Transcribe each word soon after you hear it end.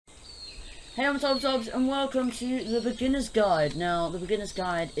Hey, I'm TobzObbz and welcome to the beginner's guide. Now, the beginner's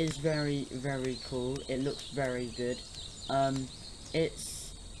guide is very, very cool. It looks very good. I'm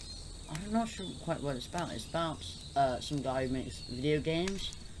not sure quite what it's about. It's about some guy who makes video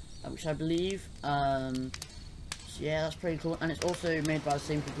games, which I believe. So yeah, that's pretty cool. And it's also made by the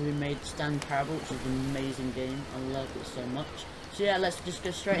same people who made Stand Parable, which is an amazing game. I love it so much. So yeah, let's just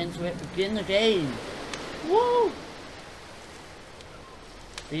go straight into it. Begin the game. Woo!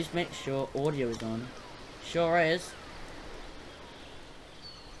 Please make sure audio is on. Sure is.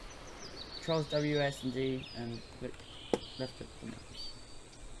 Controls W, S, and D, and click left click the mouse.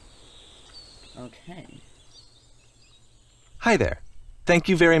 Okay. Hi there. Thank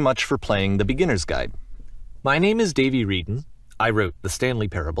you very much for playing the Beginner's Guide. My name is Davey Reedon. I wrote the Stanley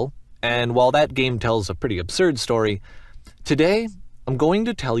Parable, and while that game tells a pretty absurd story, today I'm going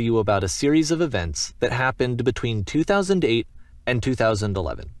to tell you about a series of events that happened between 2008 and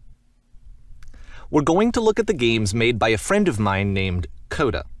 2011. We're going to look at the games made by a friend of mine named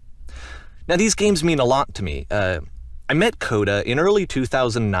Coda. Now, these games mean a lot to me. I met Coda in early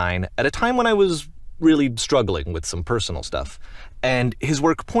 2009 at a time when I was really struggling with some personal stuff, and his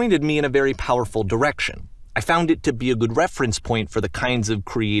work pointed me in a very powerful direction. I found it to be a good reference point for the kinds of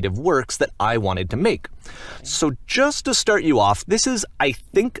creative works that I wanted to make. So just to start you off, this is, I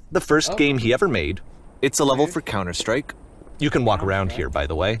think, the first game he ever made. It's a level for Counter-Strike. You can walk around here, by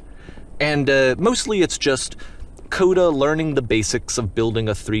the way. And mostly it's just Coda learning the basics of building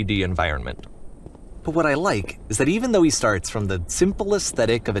a 3D environment. But what I like is that even though he starts from the simple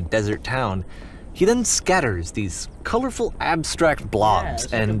aesthetic of a desert town, he then scatters these colorful abstract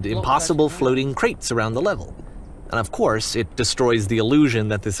blobs and impossible floating crates around the level. And of course, it destroys the illusion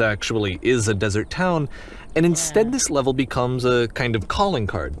that this actually is a desert town, and instead this level becomes a kind of calling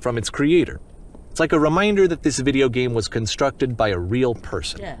card from its creator. It's like a reminder that this video game was constructed by a real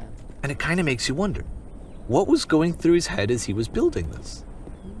person. And it kind of makes you wonder, what was going through his head as he was building this?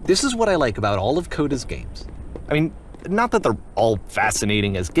 This is what I like about all of Coda's games. I mean, not that they're all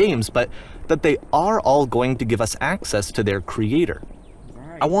fascinating as games, but that they are all going to give us access to their creator.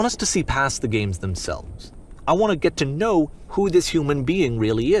 I want us to see past the games themselves. I want to get to know who this human being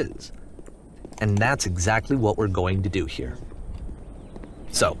really is. And that's exactly what we're going to do here.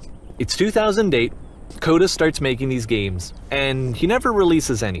 So, it's 2008, Coda starts making these games, and he never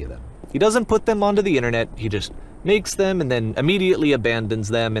releases any of them. He doesn't put them onto the internet, he just makes them and then immediately abandons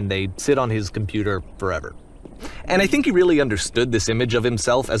them, and they sit on his computer forever. And I think he really understood this image of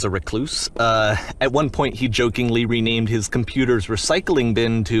himself as a recluse. At one point he jokingly renamed his computer's recycling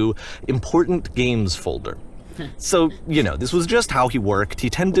bin to Important Games Folder. So, you know, this was just how he worked. He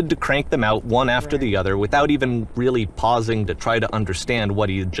tended to crank them out one after the other without even really pausing to try to understand what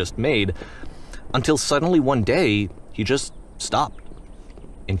he had just made, until suddenly one day, he just stopped.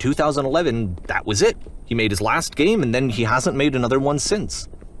 In 2011, that was it. He made his last game, and then he hasn't made another one since.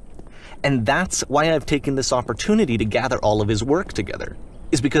 And that's why I've taken this opportunity to gather all of his work together,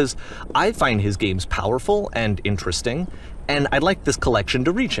 is because I find his games powerful and interesting, and I'd like this collection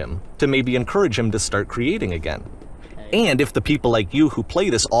to reach him, to maybe encourage him to start creating again. And if the people like you who play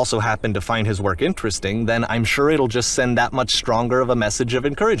this also happen to find his work interesting, then I'm sure it'll just send that much stronger of a message of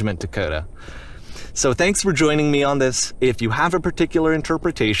encouragement to Coda. So thanks for joining me on this. If you have a particular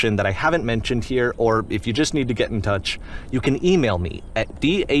interpretation that I haven't mentioned here, or if you just need to get in touch, you can email me at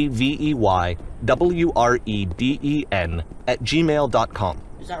daveywreden@gmail.com.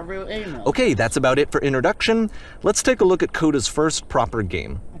 Is that a real email? Okay, that's about it for introduction. Let's take a look at Coda's first proper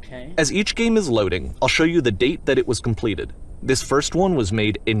game. Okay. As each game is loading, I'll show you the date that it was completed. This first one was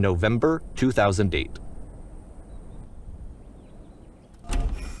made in November 2008.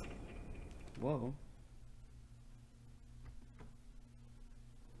 Whoa.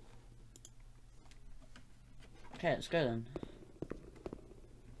 Okay, let's go then.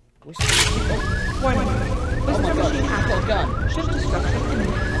 Warning. Oh my god, I've got a gun. Shift destruction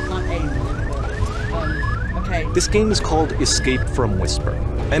imminent. I can't aim. Okay. This game is called Escape from Whisper,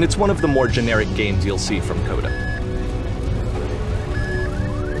 and it's one of the more generic games you'll see from Coda.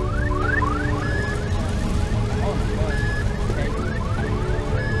 Oh my god.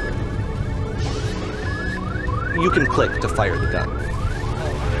 Okay. You can click to fire the gun.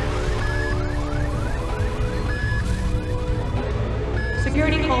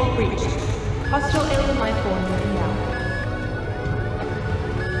 Security call breached. Hostile alien life form inbound.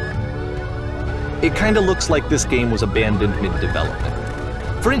 It kinda looks like this game was abandoned mid-development.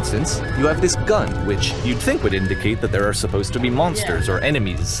 For instance, you have this gun, which you'd think would indicate that there are supposed to be monsters or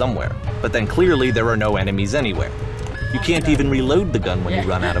enemies somewhere, but then clearly there are no enemies anywhere. You can't even reload the gun when you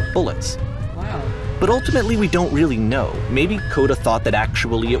run out of bullets. Wow. But ultimately we don't really know. Maybe Coda thought that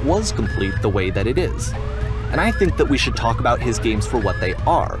actually it was complete the way that it is. And I think that we should talk about his games for what they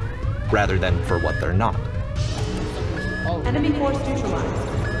are, rather than for what they're not. Enemy force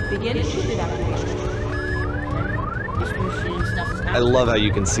neutralized. Begin ship evacuation. I love how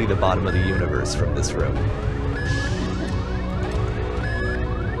you can see the bottom of the universe from this room.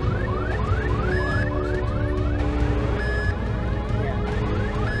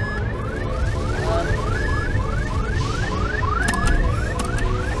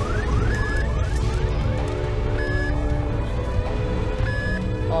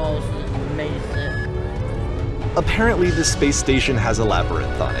 Apparently, this space station has a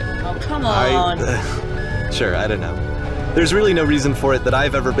labyrinth on it. Oh, come on! Sure, I don't know. There's really no reason for it that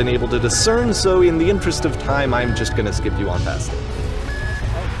I've ever been able to discern, so in the interest of time, I'm just gonna skip you on past it.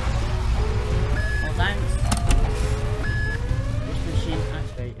 Well, thanks. This machine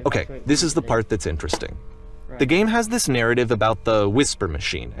activated. Okay, this is the part that's interesting. Right. The game has this narrative about the whisper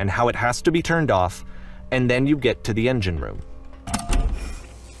machine and how it has to be turned off, and then you get to the engine room.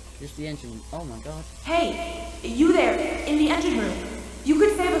 Just the engine. Oh my god. Hey, you there, in the engine room. You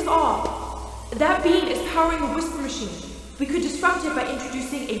could save us all. That beam is powering the whisper machine. We could disrupt it by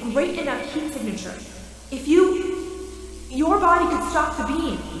introducing a great enough heat signature. If your body could stop the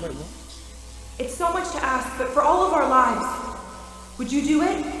beam. Wait, what? It's so much to ask, but for all of our lives, would you do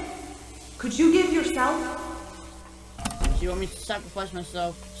it? Could you give yourself? Do you want me to sacrifice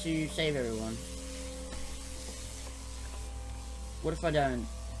myself to save everyone? What if I don't?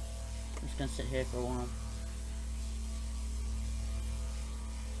 I'm just gonna sit here for a while.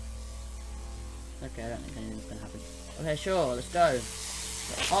 Okay, I don't think anything's gonna happen. Okay, sure, let's go.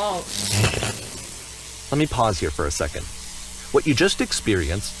 Oh! Let me pause here for a second. What you just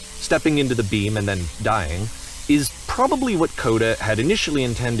experienced, stepping into the beam and then dying, is probably what Coda had initially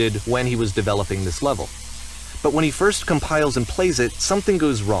intended when he was developing this level. But when he first compiles and plays it, something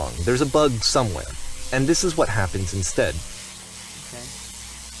goes wrong. There's a bug somewhere. And this is what happens instead. Okay.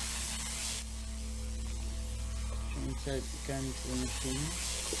 Trying to go into the machine.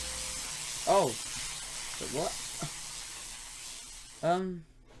 Oh! Wait, what?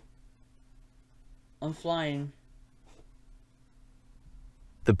 I'm flying.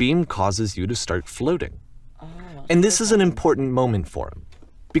 The beam causes you to start floating. Oh, And this is an important moment for him.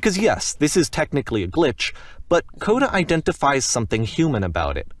 Because yes, this is technically a glitch, but Coda identifies something human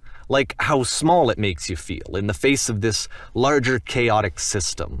about it. Like how small it makes you feel in the face of this larger chaotic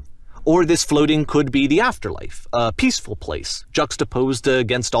system. Or this floating could be the afterlife, a peaceful place, juxtaposed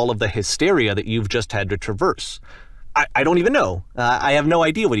against all of the hysteria that you've just had to traverse. I don't even know. I have no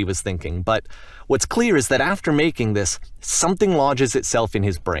idea what he was thinking, but what's clear is that after making this, something lodges itself in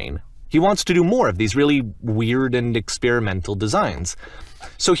his brain. He wants to do more of these really weird and experimental designs.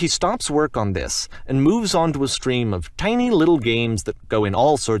 So he stops work on this and moves on to a stream of tiny little games that go in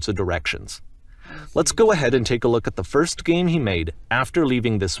all sorts of directions. Let's go ahead and take a look at the first game he made after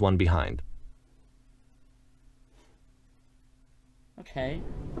leaving this one behind. Okay.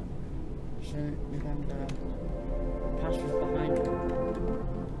 So, remember, password behind.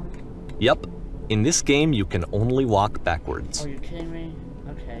 Yep, in this game you can only walk backwards. Oh, you're kidding me?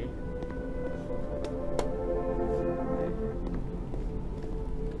 Okay.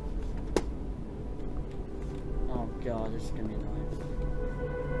 Oh god, this is gonna be annoying.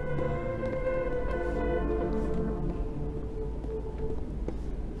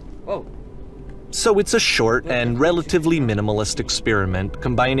 Whoa. So it's a short and relatively minimalist experiment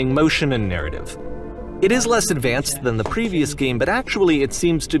combining motion and narrative. It is less advanced than the previous game, but actually it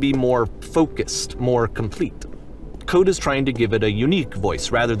seems to be more focused, more complete. Coda's trying to give it a unique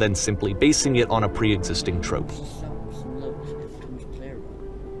voice rather than simply basing it on a pre-existing trope. Some looks becomes clearer.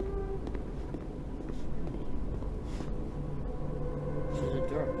 She's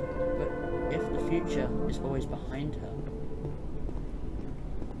adorable, but if the future is always behind her,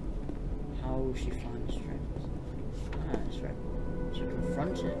 how will she find the strength? Ah, that's right. She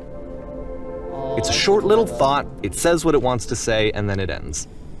confront it. Oh, It's a short little thought, it says what it wants to say, and then it ends.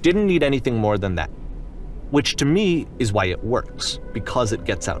 Didn't need anything more than that. Which to me is why it works, because it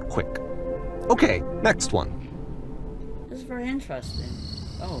gets out quick. Okay, next one. This is very interesting.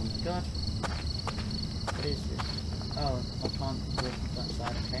 Oh my god. What is this? Oh, I can't walk that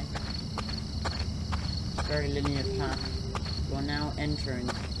side, okay. Very linear path. You are now entering.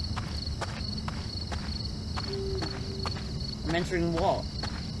 I'm entering what?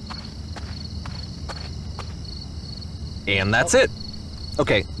 And that's it.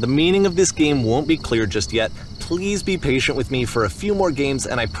 Okay, the meaning of this game won't be clear just yet. Please be patient with me for a few more games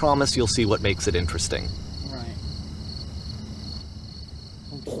and I promise you'll see what makes it interesting. Right.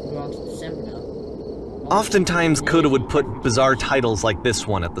 We're on to December now. Oftentimes, Coda would put bizarre titles like this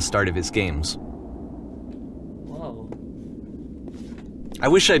one at the start of his games. Whoa. I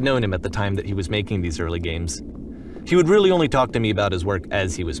wish I'd known him at the time that he was making these early games. He would really only talk to me about his work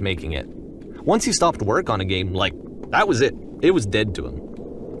as he was making it. Once he stopped work on a game, like, that was it. It was dead to him.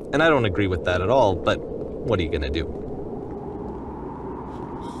 And I don't agree with that at all, but what are you gonna do?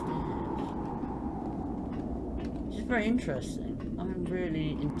 This is very interesting. I'm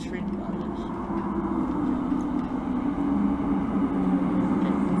really intrigued by this.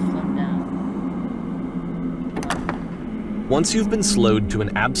 Okay, slow down. Once you've been slowed to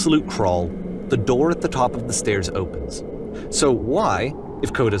an absolute crawl, the door at the top of the stairs opens. So why,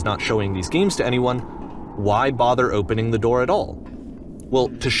 if Coda's not showing these games to anyone, why bother opening the door at all? Well,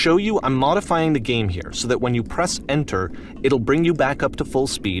 to show you, I'm modifying the game here so that when you press enter, it'll bring you back up to full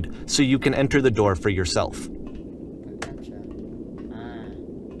speed so you can enter the door for yourself.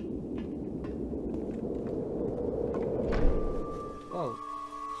 Whoa.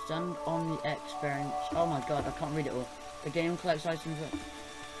 Stand on the X bearing. Oh my god, I can't read it all. The game collects items that.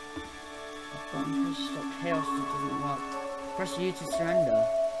 Press stop chaos that doesn't work. Press U to surrender.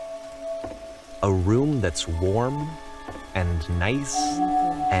 A room that's warm and nice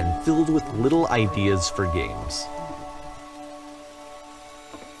and filled with little ideas for games.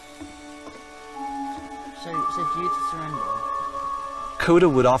 So it says U to surrender. Coda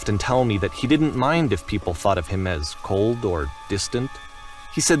would often tell me that he didn't mind if people thought of him as cold or distant.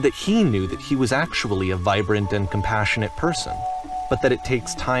 He said that he knew that he was actually a vibrant and compassionate person, but that it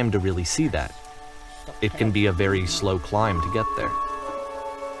takes time to really see that. It can be a very slow climb to get there.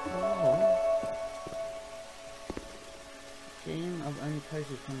 Game of only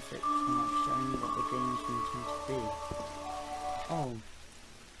posted concepts showing me what the game is intended to be. Oh.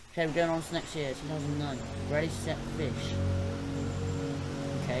 Okay, we're going on to next year, 2009. Ready, set, fish.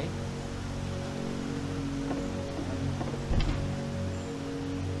 Okay.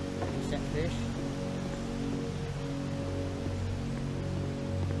 Ready, set, fish.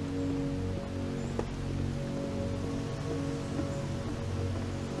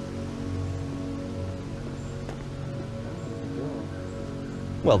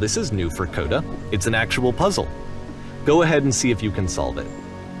 Well, this is new for Coda. It's an actual puzzle. Go ahead and see if you can solve it.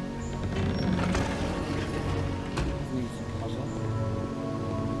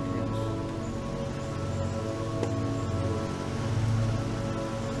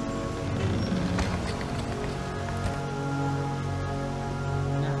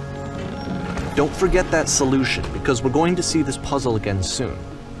 Don't forget that solution, because we're going to see this puzzle again soon.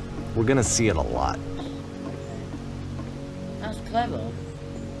 We're gonna see it a lot. That's clever.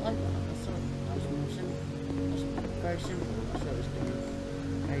 I like that. That's more simple. That's very simple. That's what it's doing.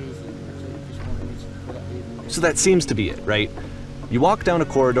 Very easy. That's what just wanted me to pull that even. So that seems to be it, right? You walk down a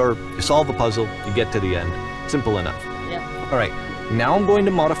corridor, you solve a puzzle, you get to the end. Simple enough. Yeah. Alright, now I'm going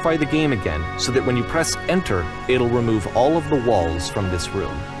to modify the game again, so that when you press enter, it'll remove all of the walls from this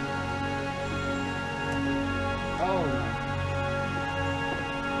room.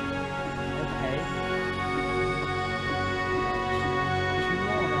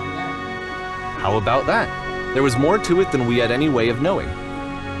 How about that? There was more to it than we had any way of knowing.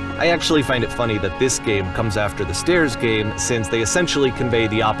 I actually find it funny that this game comes after the Stairs game, since they essentially convey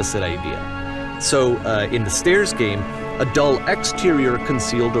the opposite idea. So, in the Stairs game, a dull exterior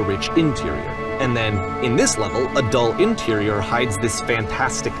concealed a rich interior. And then, in this level, a dull interior hides this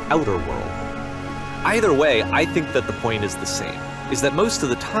fantastic outer world. Either way, I think that the point is the same, is that most of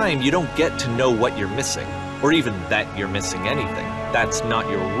the time you don't get to know what you're missing, or even that you're missing anything. That's not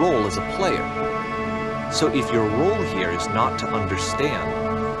your role as a player. So if your role here is not to understand,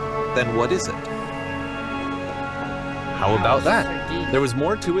 then what is it? How about that? There was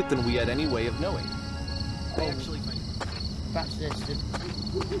more to it than we had any way of knowing. I actually back to this. The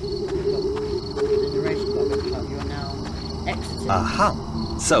narration got a bit cut. You are now exiting.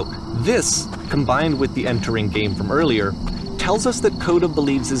 Aha! So, this, combined with the entering game from earlier, tells us that Coda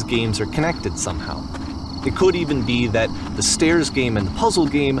believes his games are connected somehow. It could even be that the Stairs game and the puzzle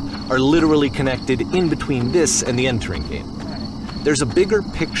game are literally connected in between this and the entering game. There's a bigger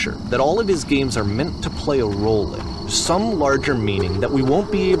picture that all of his games are meant to play a role in, some larger meaning that we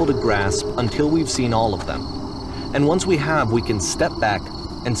won't be able to grasp until we've seen all of them. And once we have, we can step back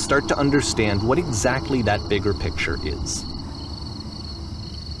and start to understand what exactly that bigger picture is.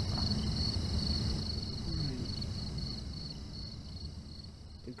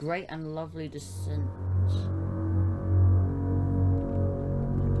 The great and lovely descent.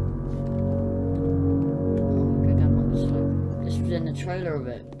 This was in the trailer of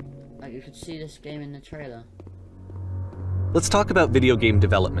it. Like, you could see this game in the trailer. Let's talk about video game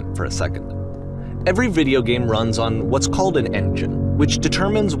development for a second. Every video game runs on what's called an engine, which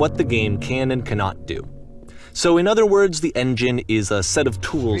determines what the game can and cannot do. So in other words, the engine is a set of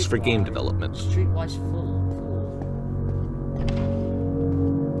tools for game development. Streetwise full.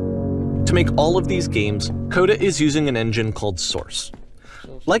 To make all of these games, Coda is using an engine called Source.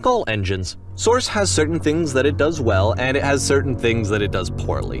 Like all engines, Source has certain things that it does well, and it has certain things that it does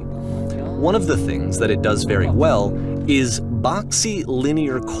poorly. One of the things that it does very well is boxy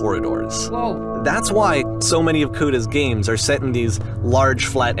linear corridors. Whoa. That's why so many of Coda's games are set in these large,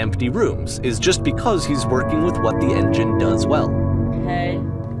 flat, empty rooms, is just because he's working with what the engine does well. Okay.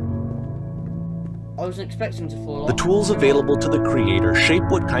 I wasn't expecting to fall off. The tools available to the creator shape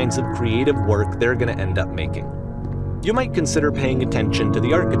what kinds of creative work they're going to end up making. You might consider paying attention to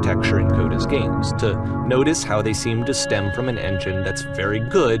the architecture in Coda's games to notice how they seem to stem from an engine that's very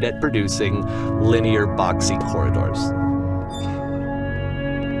good at producing linear, boxy corridors.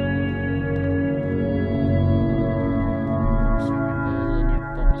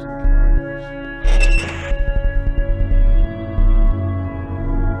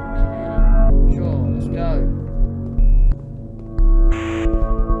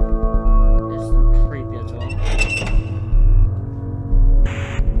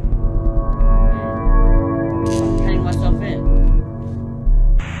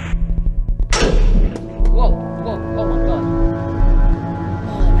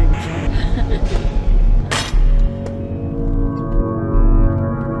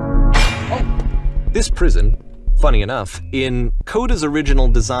 This prison, funny enough, in Coda's original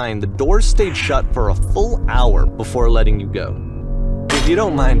design, the doors stayed shut for a full hour before letting you go. If you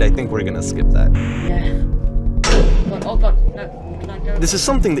don't mind, I think we're gonna skip that. Yeah. Oh god, no, can I go? This is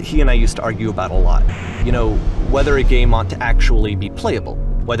something that he and I used to argue about a lot. You know, whether a game ought to actually be playable,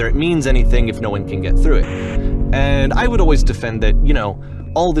 whether it means anything if no one can get through it. And I would always defend that, you know,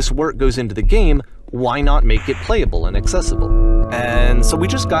 all this work goes into the game, why not make it playable and accessible? And so we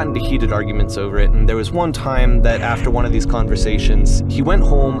just got into heated arguments over it, and there was one time that after one of these conversations, he went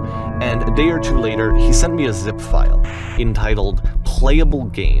home, and a day or two later, he sent me a zip file entitled Playable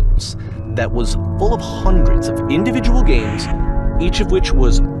Games that was full of hundreds of individual games, each of which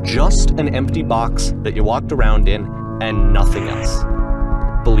was just an empty box that you walked around in and nothing else.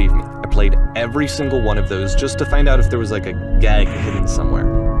 Believe me, I played every single one of those just to find out if there was like a gag hidden somewhere.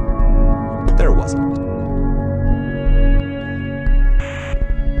 But there wasn't.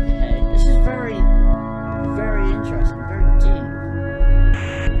 This is very, very interesting, very deep.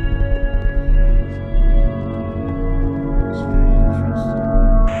 It's very interesting.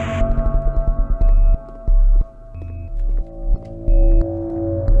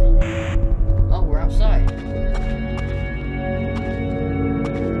 Oh, we're outside.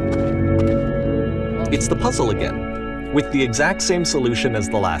 It's the puzzle again, with the exact same solution as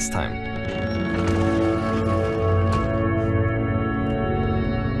the last time.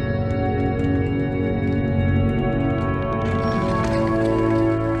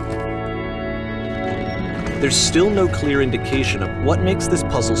 There's still no clear indication of what makes this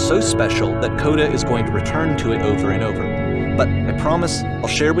puzzle so special that Coda is going to return to it over and over. But I promise I'll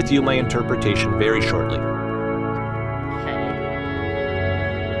share with you my interpretation very shortly. Okay.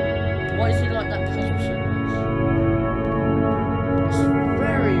 Why is he like that puzzle so much? It's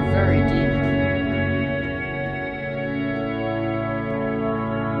very, very deep.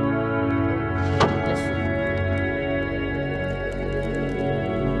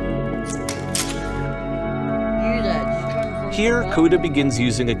 Here, Coda begins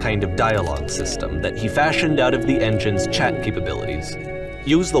using a kind of dialogue system that he fashioned out of the engine's chat capabilities.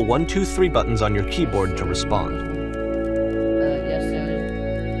 Use the 1, 2, 3 buttons on your keyboard to respond.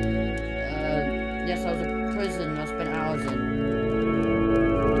 Yes, I was a prison I spent hours in.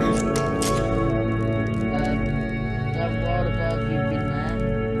 That world above, you've been there.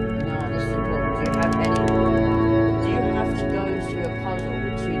 No, this is important. Do you have any? Do you have to go through a puzzle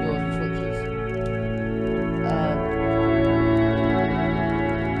with 2 doors and switches?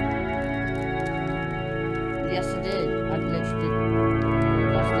 Yes, I did. I glitched it.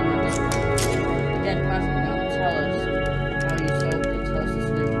 Again, perfect. Now tell us.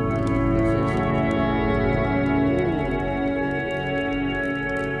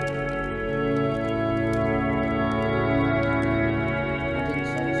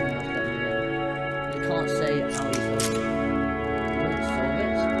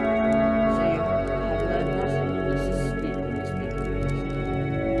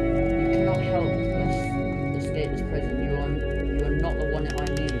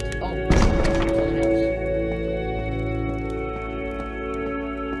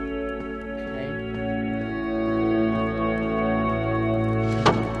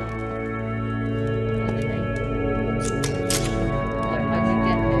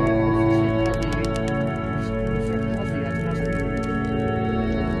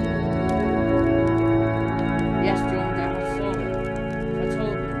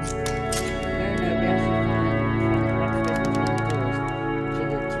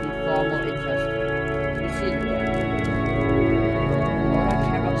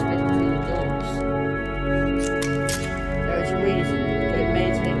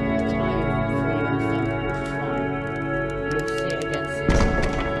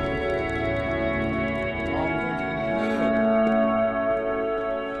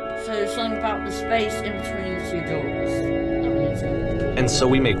 space in between the two doors. That we need to... And so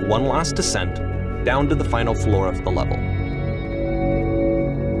we make one last descent down to the final floor of the level.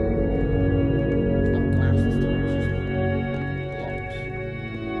 Not glass this time, it's just blocks.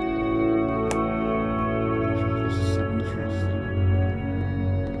 This is so interesting.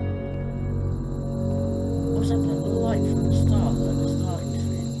 Was that like the light from the start, like the starting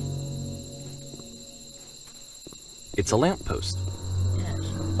screen? It's a lamppost. Yes.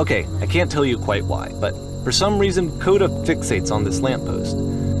 Okay, I can't tell you quite why, but for some reason Coda fixates on this lamppost.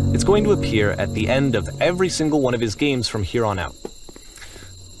 It's going to appear at the end of every single one of his games from here on out.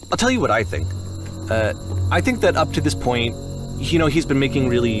 I'll tell you what I think. I think that up to this point, you know, he's been making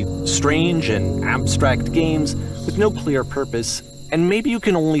really strange and abstract games with no clear purpose, and maybe you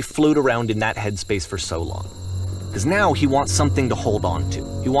can only float around in that headspace for so long. Because now he wants something to hold on to.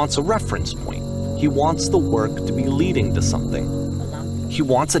 He wants a reference point. He wants the work to be leading to something. He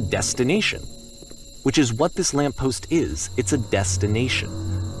wants a destination, which is what this lamppost is. It's a destination.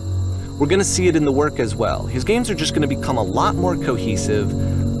 We're going to see it in the work as well. His games are just going to become a lot more cohesive,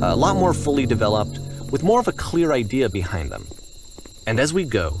 a lot more fully developed, with more of a clear idea behind them. And as we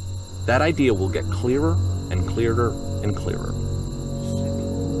go, that idea will get clearer and clearer and clearer.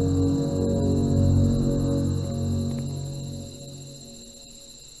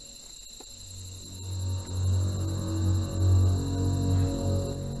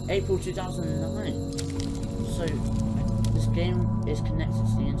 April 2009. So this game is connected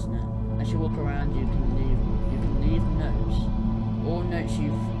to the internet. As you walk around, you can leave notes. All notes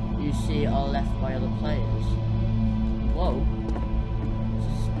you see are left by other players. Whoa.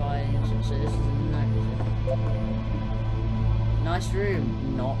 So this is a note, is it? Nice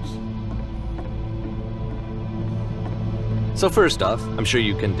room. Not. So first off, I'm sure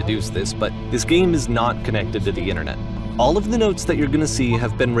you can deduce this, but this game is not connected to the internet. All of the notes that you're going to see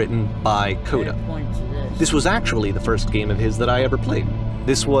have been written by Coda. This was actually the first game of his that I ever played.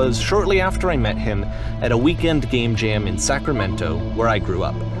 This was shortly after I met him at a weekend game jam in Sacramento, where I grew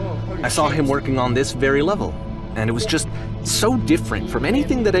up. I saw him working on this very level, and it was just so different from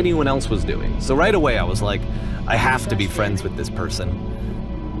anything that anyone else was doing. So right away I was like, I have to be friends with this person.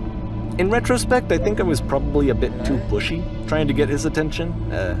 In retrospect, I think I was probably a bit too pushy, trying to get his attention.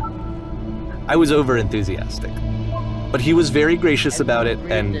 I was over-enthusiastic. But he was very gracious about it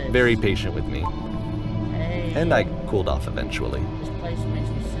and very patient with me. And I cooled off eventually.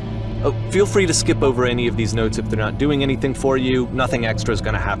 Oh, feel free to skip over any of these notes if they're not doing anything for you. Nothing extra is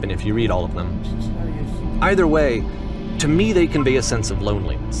going to happen if you read all of them. Either way, to me they convey a sense of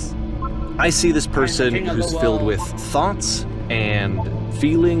loneliness. I see this person who's filled with thoughts and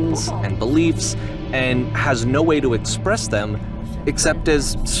feelings and beliefs and has no way to express them except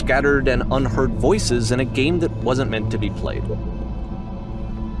as scattered and unheard voices in a game that wasn't meant to be played.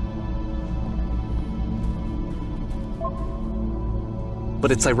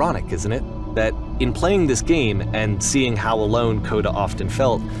 But it's ironic, isn't it? That in playing this game and seeing how alone Coda often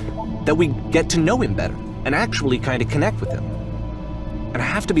felt, that we get to know him better and actually kind of connect with him. And I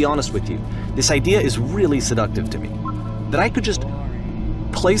have to be honest with you, this idea is really seductive to me. That I could just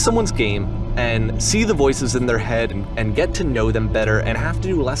play someone's game and see the voices in their head and get to know them better and have to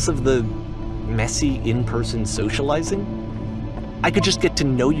do less of the messy in-person socializing. I could just get to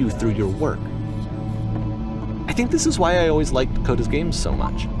know you through your work. I think this is why I always liked Coda's games so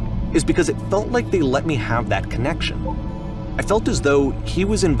much, is because it felt like they let me have that connection. I felt as though he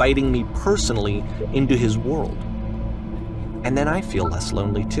was inviting me personally into his world. And then I feel less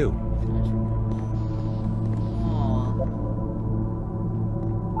lonely too.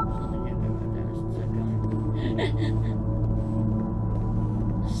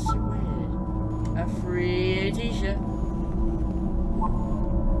 A free t-shirt.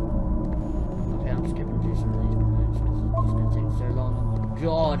 Okay, I'm skipping through some of these points because it's gonna take so long. Oh my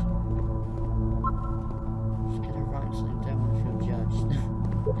god. Just get it right so they don't want to feel judged.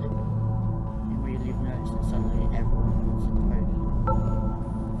 And when you leave notes and suddenly everyone wants to post.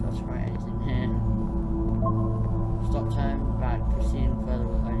 That's right, anything here. Stop, turn back, proceeding further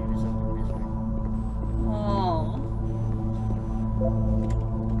will only result in misery. Oh.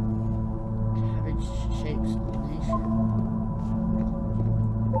 Cabbage shapes of the nation.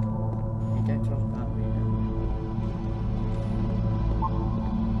 Hey, don't talk about me now.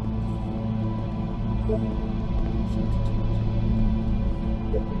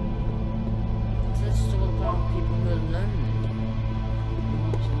 This is all about people who are lonely. Who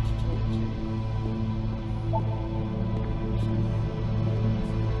want someone to talk to.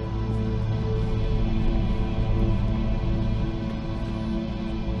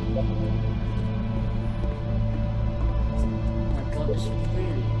 Oh my god, this is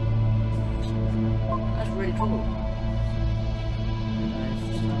really That's really cool.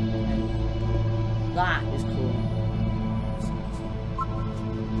 That is cool.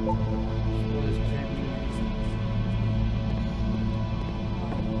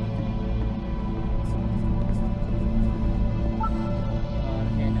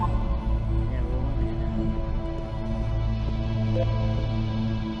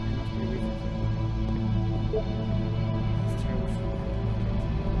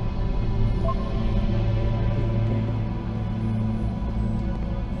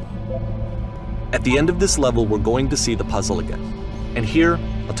 At the end of this level, we're going to see the puzzle again. And here,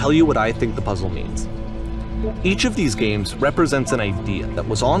 I'll tell you what I think the puzzle means. Each of these games represents an idea that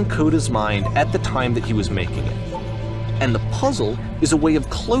was on Coda's mind at the time that he was making it. And the puzzle is a way of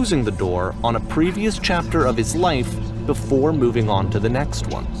closing the door on a previous chapter of his life before moving on to the next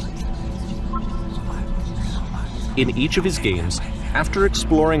one. In each of his games, after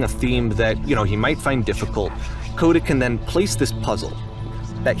exploring a theme that, he might find difficult, Coda can then place this puzzle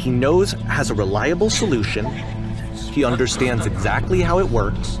that he knows has a reliable solution, he understands exactly how it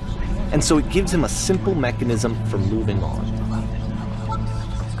works, and so it gives him a simple mechanism for moving on.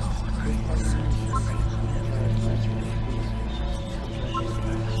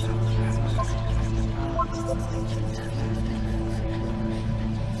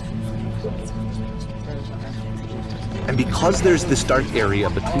 And because there's this dark area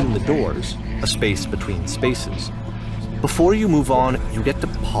between the doors, a space between spaces, before you move on, you get to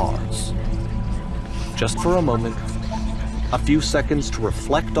pause. Just for a moment, a few seconds to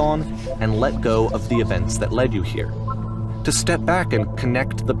reflect on and let go of the events that led you here. To step back and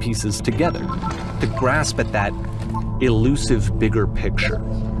connect the pieces together. To grasp at that elusive bigger picture.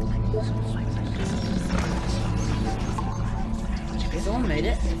 Someone made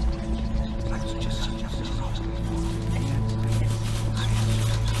it.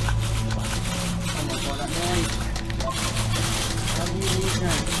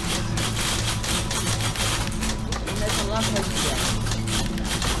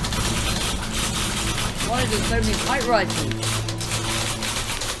 Why is there so many fight writers?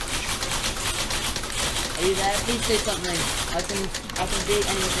 Are you there? Please say something. I can do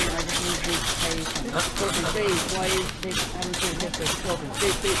anything. I just need to say something. Talking, please. Why is this having to different? Talking,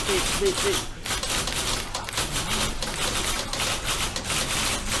 please.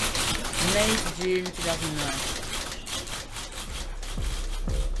 May to June 2009.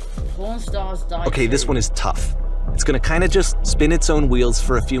 Porn stars die. Okay, this one is tough. It's gonna kind of just spin its own wheels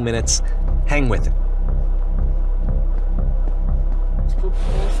for a few minutes. Hang with it. It's called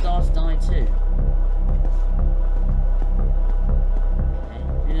Porn Stars Die Too. Okay,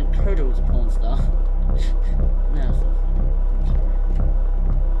 you didn't Coda was a porn star. No, it's not funny. I'm sorry.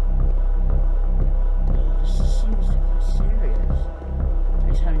 This seems quite serious.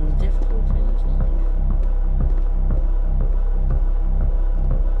 He's having difficulty in his life.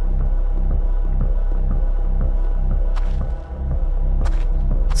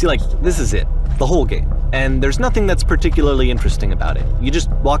 See, this is it, the whole game, and there's nothing that's particularly interesting about it. You just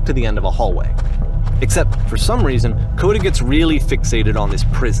walk to the end of a hallway. Except, for some reason, Coda gets really fixated on this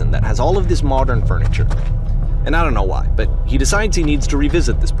prison that has all of this modern furniture. And I don't know why, but he decides he needs to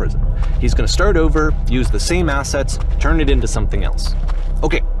revisit this prison. He's gonna start over, use the same assets, turn it into something else.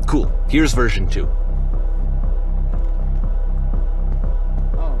 Okay, cool, here's version 2.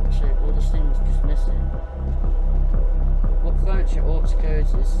 Oh, so all this thing was just missing. What furniture ought to go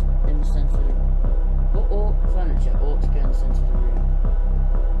is in the centre of the room? What furniture ought to go in the centre of the room?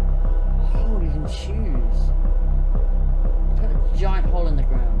 Oh, you can choose. Put a giant hole in the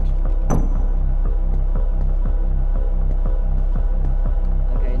ground.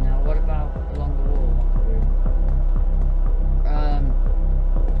 Okay, now what about along the wall of the room?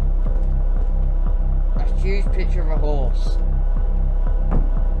 A huge picture of a horse.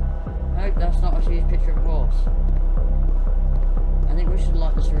 No, that's not a huge picture of a horse. I think we should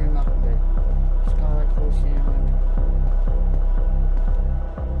light this room up a bit. Skylight full ceiling room.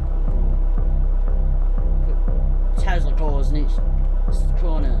 Put Tesla cores in each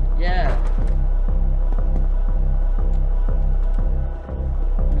corner. Yeah.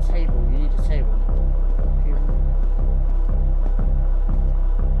 And a table. You need a table.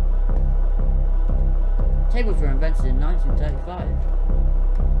 Tables were invented in 1935.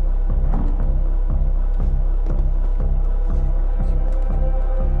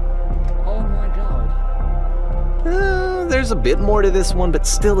 There's a bit more to this one, but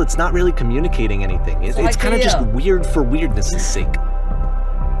still, it's not really communicating anything. It's kind of just weird for weirdness' sake.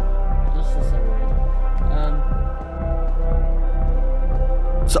 This is so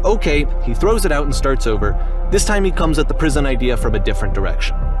weird. So, okay, he throws it out and starts over. This time he comes at the prison idea from a different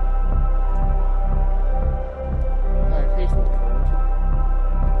direction.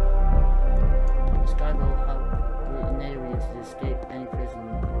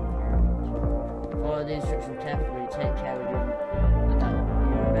 follow the instructions carefully, take care of your that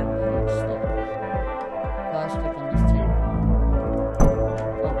you remember each step. First, click on this table.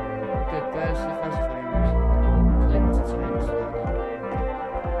 Oh, good. Go to the first frames. Click to turn slowly.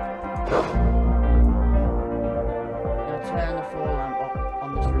 Now turn the floor lamp on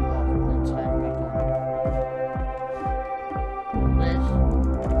this room off and then turn it back on. This.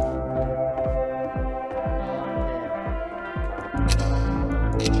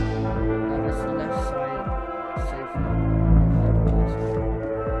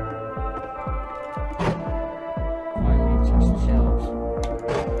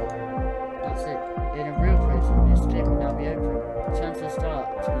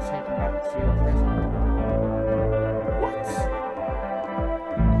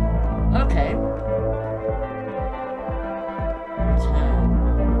 Okay.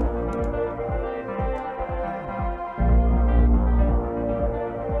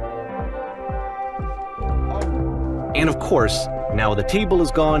 And of course, now the table is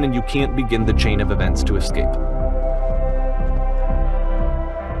gone and you can't begin the chain of events to escape.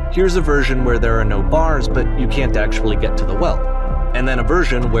 Here's a version where there are no bars, but you can't actually get to the well. And then a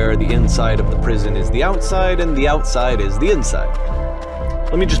version where the inside of the prison is the outside and the outside is the inside.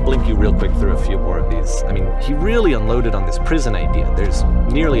 Let me just blink you real quick through a few more of these. I mean, he really unloaded on this prison idea. There's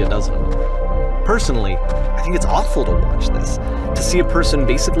nearly a dozen of them. Personally, I think it's awful to watch this, to see a person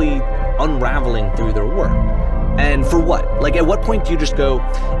basically unraveling through their work. And for what? Like, at what point do you just go,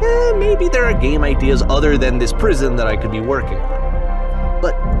 maybe there are game ideas other than this prison that I could be working on?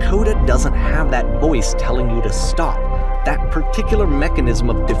 But Coda doesn't have that voice telling you to stop, that particular mechanism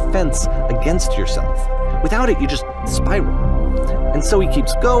of defense against yourself. Without it, you just spiral. And so he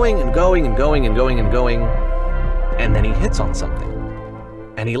keeps going and going and going and going and going, and then he hits on something.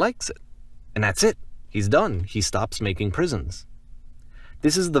 And he likes it. And that's it. He's done. He stops making prisons.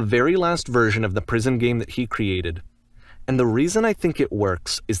 This is the very last version of the prison game that he created. And the reason I think it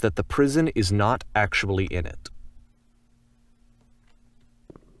works is that the prison is not actually in it.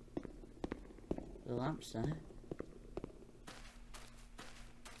 The lamp's there.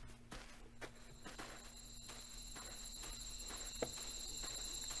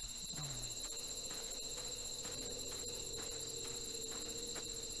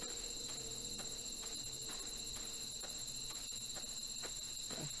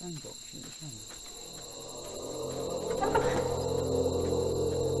 Phone box in the phone.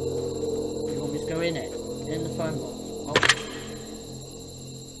 You want me to go in it? In the phone box? Oh.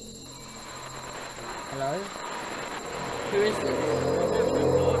 Hello? Who is this?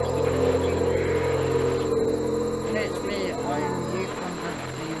 It's me. I'm you from the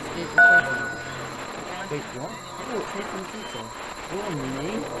escape prison. Wait, what? Oh, it's me from the future. You're me?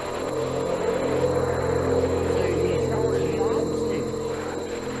 So you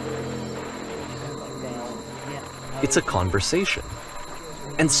It's a conversation.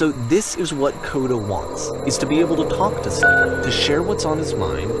 And so this is what Coda wants, is to be able to talk to someone, to share what's on his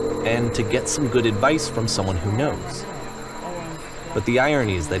mind, and to get some good advice from someone who knows. But the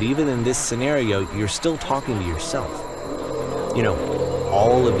irony is that even in this scenario, you're still talking to yourself. You know,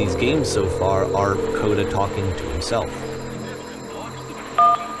 all of these games so far are Coda talking to himself.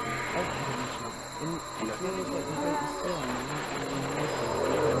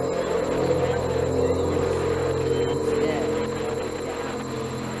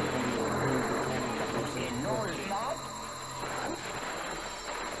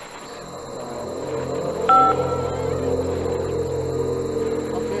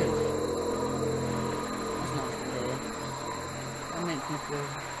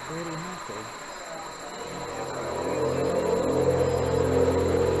 Really happy.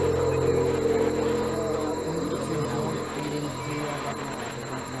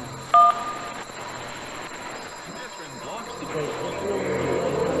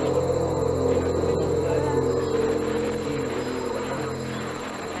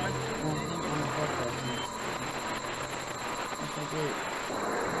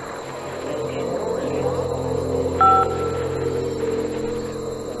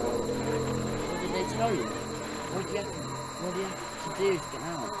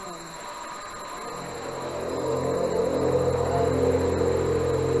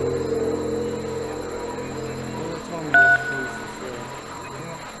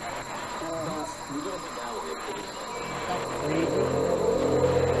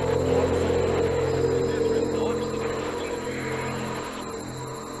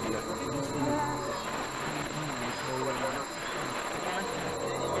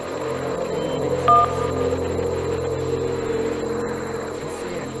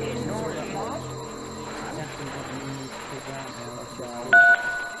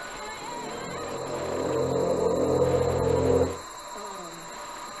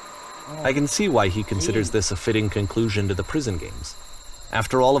 I can see why he considers this a fitting conclusion to the prison games.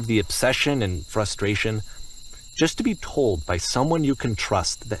 After all of the obsession and frustration, just to be told by someone you can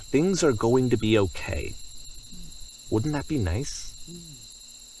trust that things are going to be okay. Wouldn't that be nice?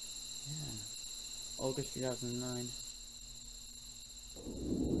 Yeah. August 2009.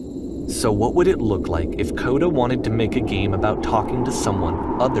 So what would it look like if Coda wanted to make a game about talking to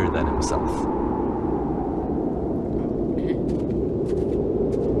someone other than himself?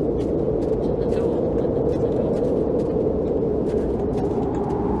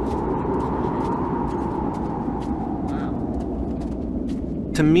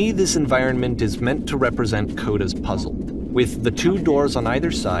 To me, this environment is meant to represent Coda's puzzle, with the two doors on either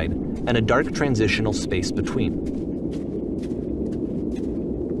side and a dark transitional space between.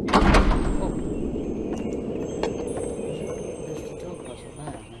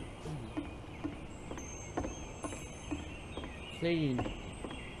 Clean.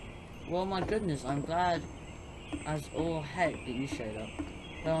 Well, my goodness, I'm glad as all heck that you showed up.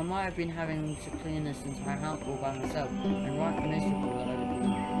 Though I might have been having to clean this entire house all by myself, and right miserable that I would be.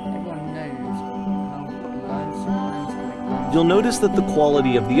 Everyone knows how lonesome. You'll notice that the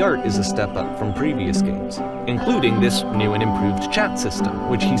quality of the art is a step up from previous games, including this new and improved chat system,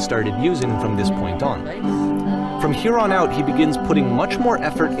 which he started using from this point on. From here on out, he begins putting much more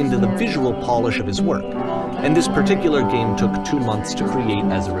effort into the visual polish of his work, and this particular game took 2 months to create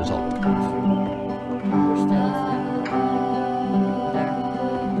as a result.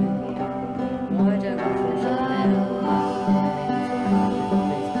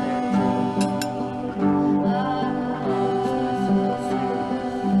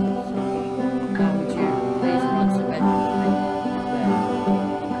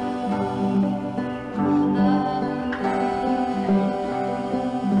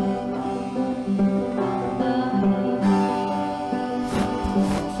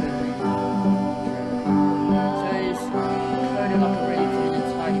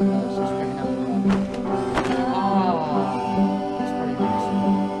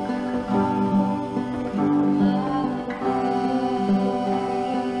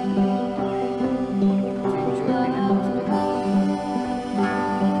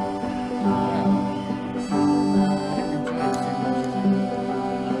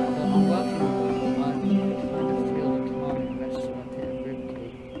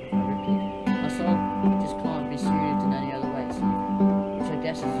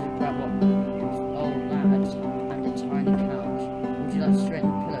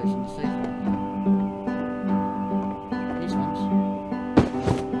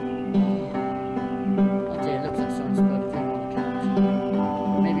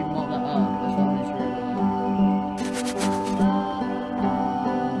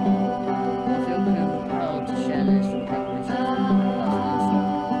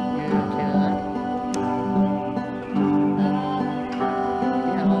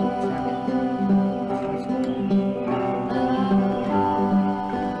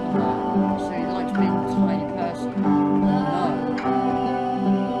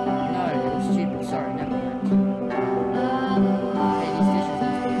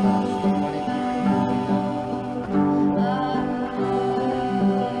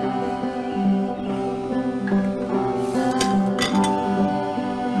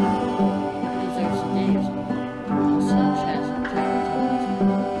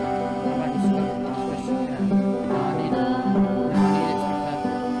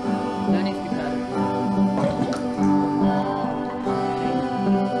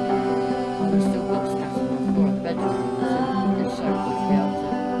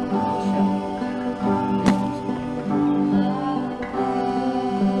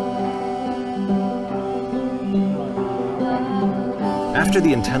 After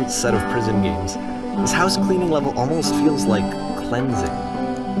the intense set of prison games, this house cleaning level almost feels like cleansing.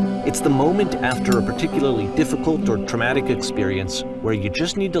 It's the moment after a particularly difficult or traumatic experience where you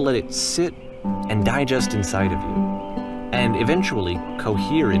just need to let it sit and digest inside of you, and eventually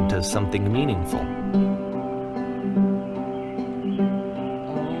cohere into something meaningful. All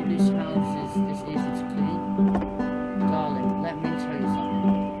these houses this easy to clean? Darling, let me tell you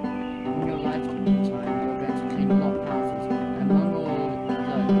something. In your lifetime, you're going to clean a lot of houses, and among all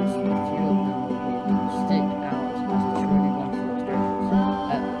those, a few of them will stick out as a truly wonderful experience.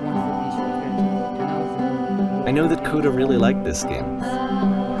 I know that Coda really liked this game.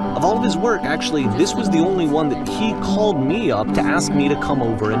 Of all of his work, actually, this was the only one that he called me up to ask me to come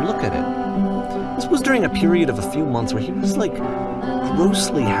over and look at it. This was during a period of a few months where he was like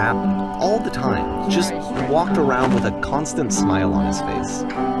grossly happy all the time. Just walked around with a constant smile on his face.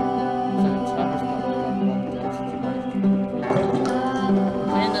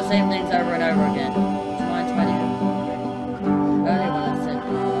 Saying the same things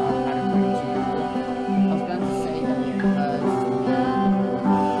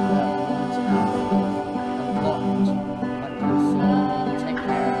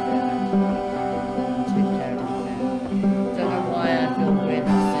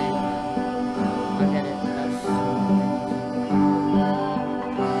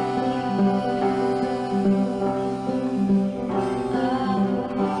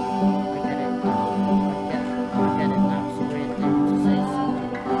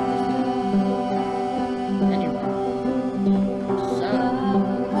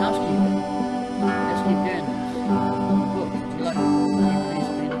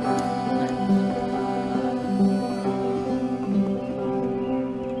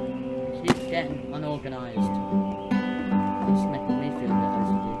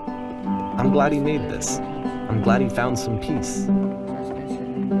I'm glad he made this. I'm glad he found some peace.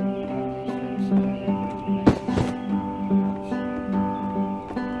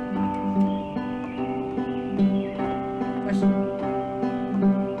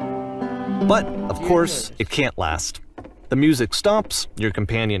 But, of course, it can't last. The music stops, your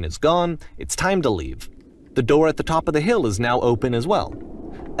companion is gone, it's time to leave. The door at the top of the hill is now open as well.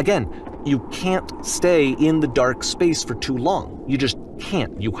 Again, you can't stay in the dark space for too long. You just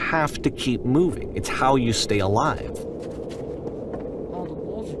can't. You have to keep moving. It's how you stay alive. Oh, the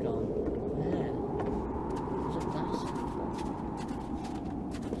walls are gone. Where? Was it that?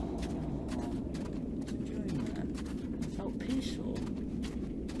 I was enjoying that. It felt peaceful.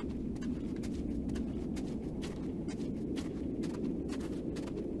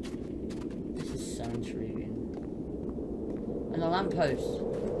 This is so intriguing. And a lamppost.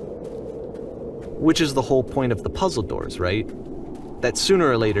 Which is the whole point of the puzzle doors, right? That sooner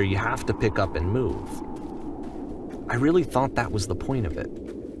or later you have to pick up and move. I really thought that was the point of it.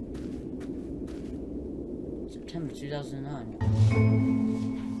 September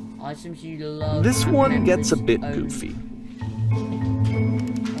 2009. Items you love. This and one gets a memories bit only. goofy.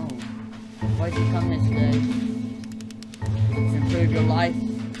 Oh. Why did you come here today? Was it to improve your life?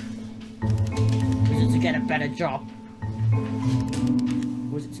 Was it to get a better job?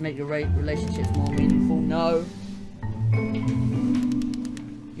 Was it to make your relationships more meaningful? No.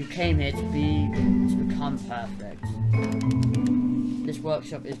 You came here to become perfect. This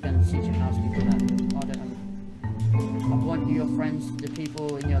workshop is going to teach you how to be perfect. I don't know. I want your friends, the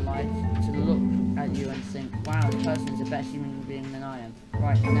people in your life, to look at you and think, wow, this person is a better human being than I am.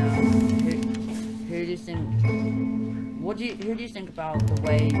 Right now, who do you think? Who do you think about the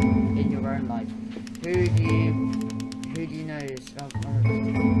way in your own life? Who do you know is you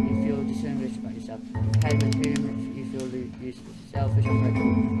feel distinguished about yourself? Hey, with whom you feel useless, selfish, or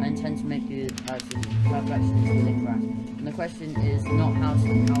grateful. I intend to make you a person. Perfection is within grasp. And the question is not how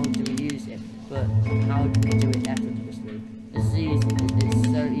do we use it, but how do we do it effortlessly? It's easy. It's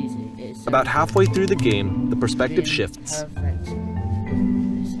so easy. It's so About easy. halfway through the game, the perspective Being shifts. Perfect.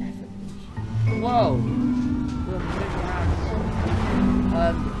 It's effortless. Whoa! We'll move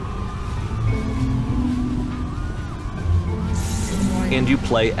around. And you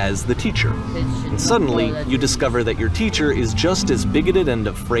play as the teacher. And suddenly, you discover that your teacher is just as bigoted and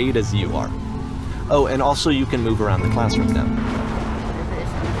afraid as you are. Oh, and also you can move around the classroom now.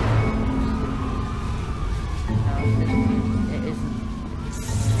 It isn't.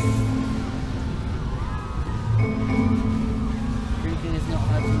 Drinking is not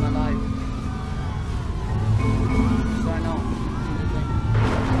hurting my life. So not.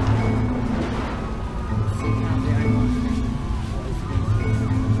 Seek out the only one thing.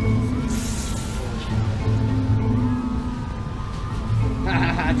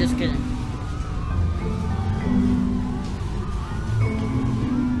 Hahaha, just kidding.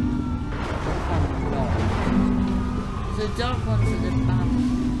 The dark ones are the bad.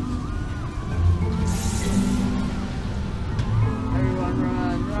 Everyone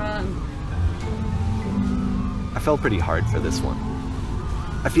run, run! I felt pretty hard for this one.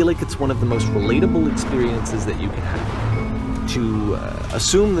 I feel like it's one of the most relatable experiences that you can have. To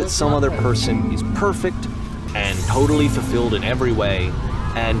assume that some other person is perfect and totally fulfilled in every way,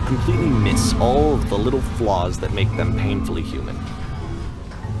 and completely miss all of the little flaws that make them painfully human.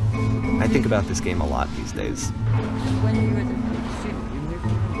 I think about this game a lot these days. When you were a student, you moved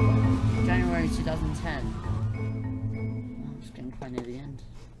from January 2010. Oh, it's getting quite near the end.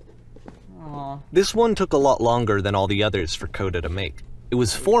 Aww. This one took a lot longer than all the others for Coda to make. It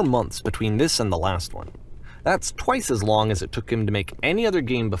was 4 months between this and the last one. That's twice as long as it took him to make any other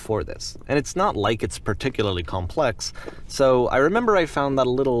game before this, and it's not like it's particularly complex, so I remember I found that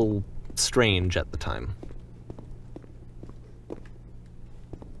a little strange at the time.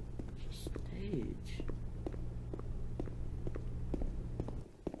 Stage.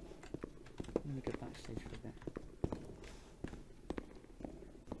 I'm gonna go backstage for a bit.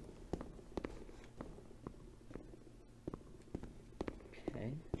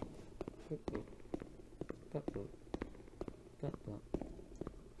 Okay. So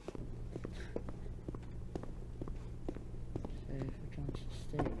if we come to the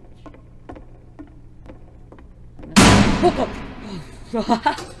stage.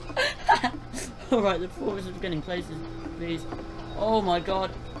 Alright, the performance is getting places, please. Oh my god.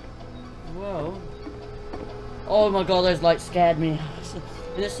 Whoa. Oh my god, those lights scared me.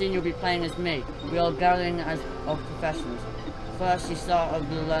 In this scene you'll be playing as me. We are gathering as of professionals. First you start off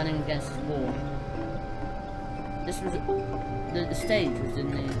with learning against this wall. This was the stage was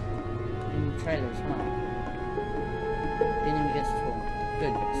in the trailer as well. Leaning against this wall.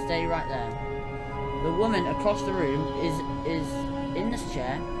 Good. Stay right there. The woman across the room is in this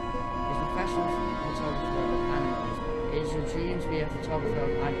chair. Is a professional photographer of animals. It is your dream to be a photographer of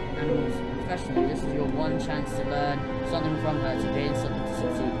animals professionally. This is your one chance to learn something from her, to gain something, to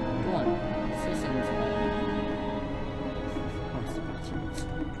succeed. Go on. Say something to her.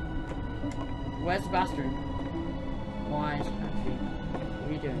 Where's the bathroom? Why is it happy? What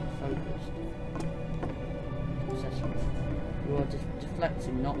are you doing? Focused. Obsession. You are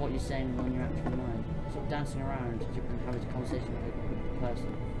deflecting, not what you're saying on your actual mind. Stop dancing around and having a conversation with the person.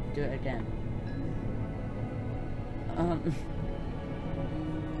 Do it again.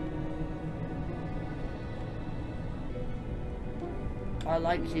 I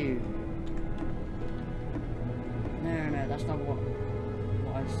like you. No, that's not what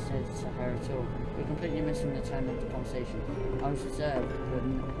I said to her at all. You're completely missing the tone of the conversation. I was reserved, but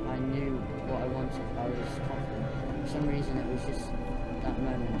I knew what I wanted. I was confident. For some reason, it was just that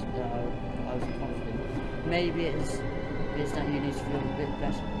moment that I was confident. Maybe it's that you need to feel a bit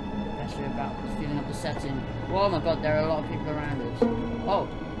better about the feeling of the setting. Oh my god, there are a lot of people around us. Oh,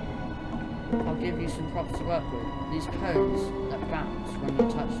 I'll give you some props to work with. These cones that bounce when you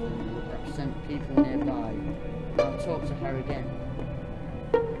touch them represent people nearby. I'll talk to her again.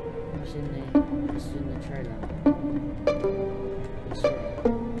 It's in the trailer. Sorry.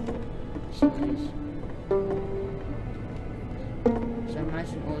 So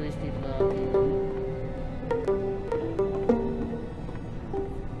imagine all these people are people.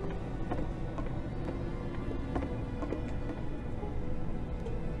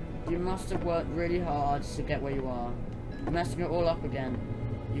 You must have worked really hard to get where you are. You're messing it all up again.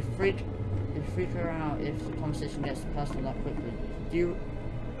 You freak her out if the conversation gets personal that quickly. Do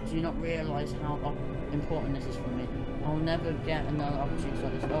you not realise how important this is for me? I'll never get another opportunity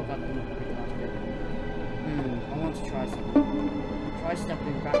like this. Oh god, I want to try something. Try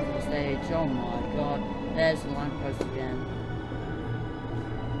stepping back from the stage. Oh my god, there's the lamppost again.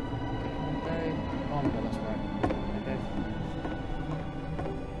 Okay. Oh my god, that's right. Okay.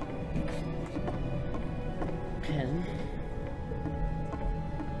 Pen.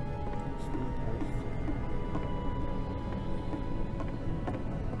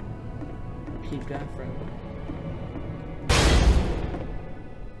 Keep going forever.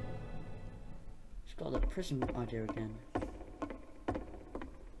 She's got that prison idea again.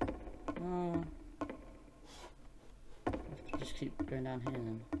 Oh. I have to just keep going down here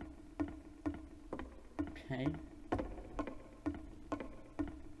then. Okay.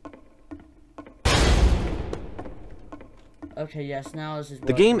 Okay, yes, now this is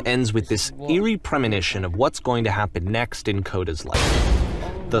The game ends with this eerie premonition of what's going to happen next in Coda's life.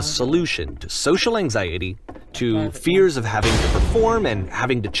 The solution to social anxiety, to fears of having to perform and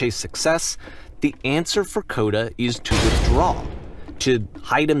having to chase success, the answer for Coda is to withdraw, to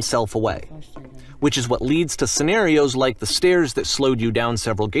hide himself away. Which is what leads to scenarios like the stairs that slowed you down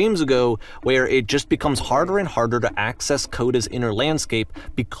several games ago, where it just becomes harder and harder to access Coda's inner landscape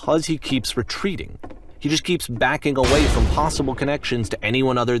because he keeps retreating. He just keeps backing away from possible connections to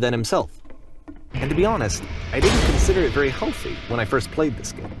anyone other than himself. And to be honest, I didn't consider it very healthy when I first played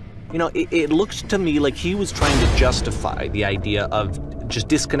this game. You know, it looked to me like he was trying to justify the idea of just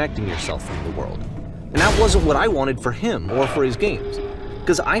disconnecting yourself from the world. And that wasn't what I wanted for him or for his games.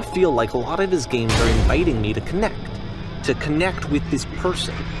 Because I feel like a lot of his games are inviting me to connect with this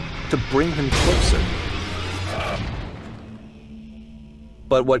person, to bring him closer.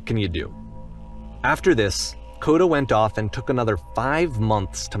 But what can you do? After this, Coda went off and took another 5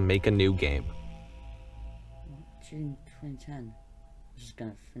 months to make a new game. June 2010. I'm just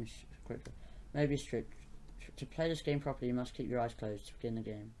gonna finish quickly. Maybe strict. To play this game properly, you must keep your eyes closed to begin the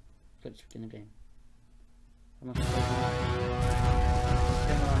game. Click to begin the game. I must come on.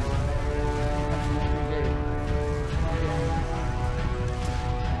 What can you do?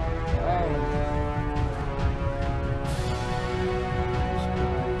 Oh.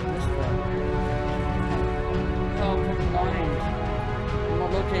 This one. Oh, I'm blind. I'm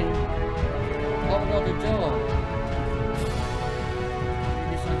not looking. Oh, not the door.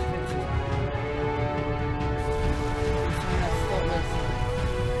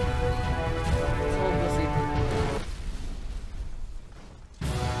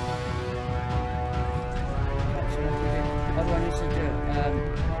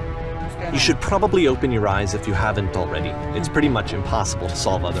 You should probably open your eyes if you haven't already. It's pretty much impossible to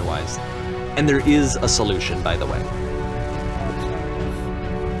solve otherwise. And there is a solution, by the way.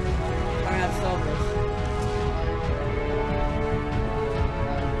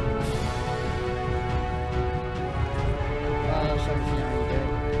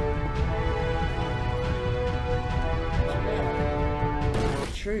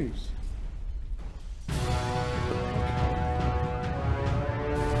 truths. I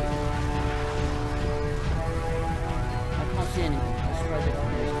can't see anything. Let's try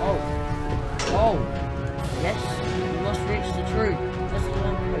different ways. Oh! Oh! Yes! We must reach the truth. That's the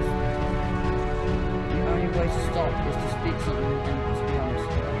one question. The only way to stop is to speak something and to be honest.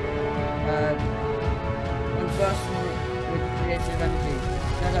 One person with creative energy.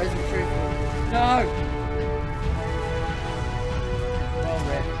 No, that isn't truthful. No! Oh,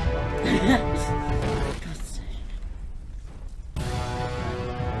 rip. God's sake.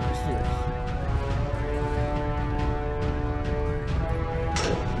 Let's do this.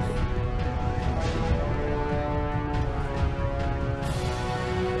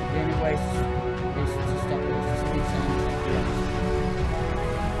 The only way is to stop it, is to speak something and be honest.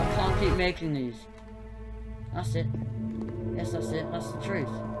 I can't keep making these. That's it. Yes, that's it. That's the truth.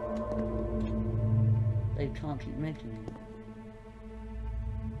 They can't keep making them.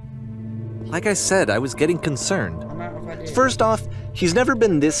 Like I said, I was getting concerned. I'm out of ideas. First off, he's never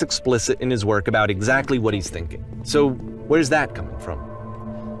been this explicit in his work about exactly what he's thinking. So where's that coming from?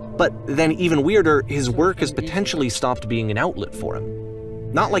 But then even weirder, his work has potentially stopped being an outlet for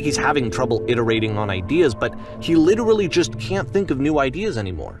him. Not like he's having trouble iterating on ideas, but he literally just can't think of new ideas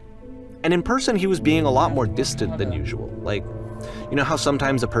anymore. And in person, he was being a lot more distant than usual. Like, you know how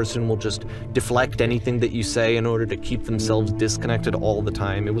sometimes a person will just deflect anything that you say in order to keep themselves disconnected all the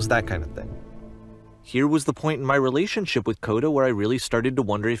time? It was that kind of thing. Here was the point in my relationship with Coda where I really started to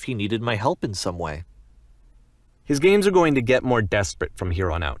wonder if he needed my help in some way. His games are going to get more desperate from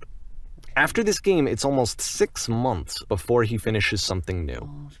here on out. After this game, it's almost 6 months before he finishes something new.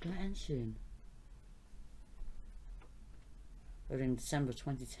 Oh, it's gonna end soon. But in December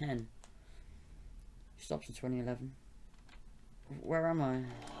 2010. Stops in 2011. Where am I?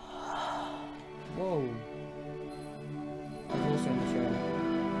 Whoa. I was also in the show.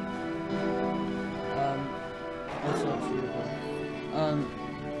 That's not beautiful.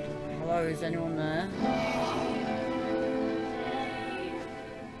 Hello, is anyone there?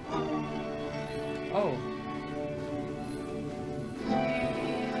 Oh.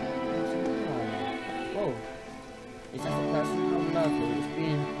 Whoa. Is that the person? How lovely. It's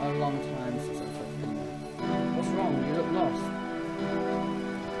been a long time since I've talked to you. What's wrong? You look lost.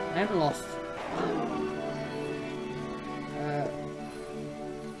 I am lost.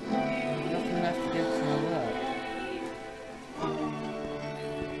 Nothing left to give to my work.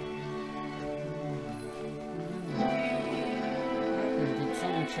 Did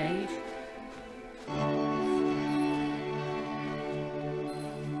something change?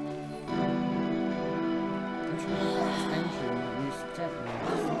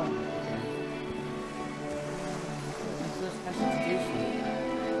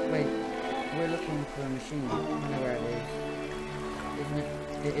 Wait, we're looking for a machine. I don't know where it is. Isn't it?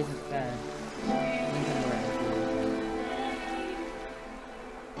 It isn't fair. I don't know where it is.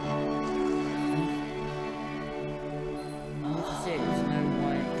 I want to see it to know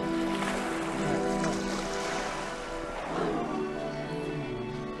why it's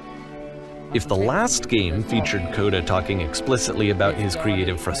not. If the last game featured Coda talking explicitly about his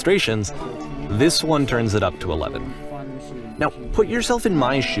creative frustrations, this one turns it up to 11. Now, put yourself in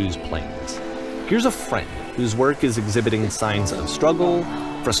my shoes playing this. Here's a friend whose work is exhibiting signs of struggle,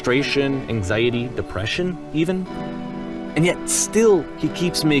 frustration, anxiety, depression, even. And yet, still, he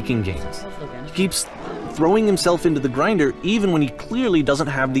keeps making games. He keeps throwing himself into the grinder even when he clearly doesn't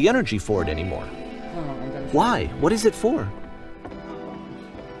have the energy for it anymore. Why? What is it for?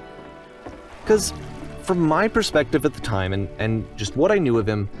 Because, from my perspective at the time, and just what I knew of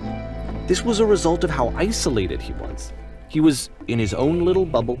him, this was a result of how isolated he was. He was in his own little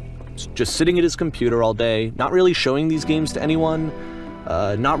bubble, just sitting at his computer all day, not really showing these games to anyone,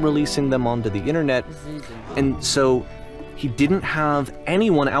 not releasing them onto the internet, and so he didn't have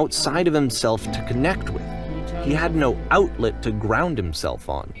anyone outside of himself to connect with. He had no outlet to ground himself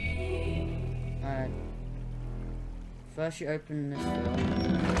on. Alright. First you open this door.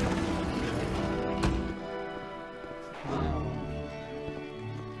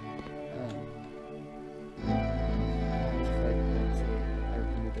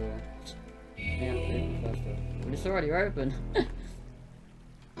 It's already open. Let's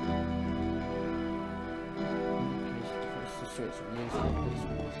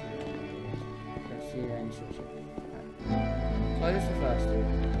see any switch it. Close the first door.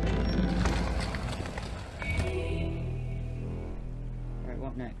 Right,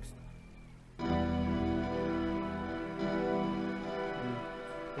 what next?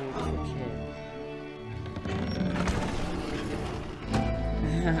 Pull the switch here.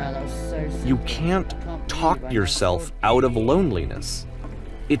 That was so simple. You can't talk yourself out of loneliness.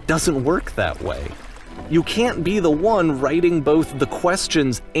 it doesn't work that way. You can't be the one writing both the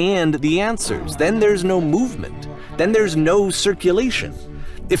questions and the answers. Then there's no movement. Then there's no circulation.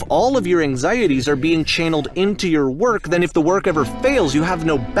 If all of your anxieties are being channeled into your work, then if the work ever fails, you have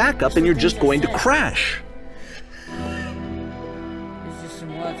no backup and you're just going to crash. There's just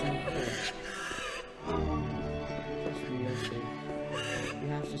some words in here. You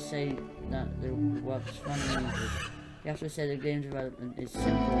have to say that the work's fundamentals. You have to say the game development is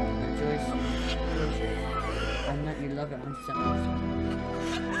simple and joyous, and that you love it 100%.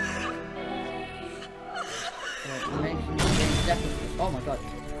 Making the game definitely. Oh my god.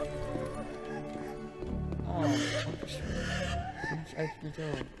 Oh, you have to open the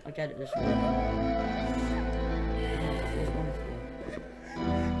door. I get it this way. Oh, it feels wonderful. I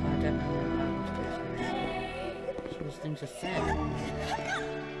don't know how to those things are said.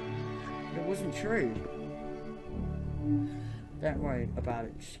 But it wasn't true. Don't worry about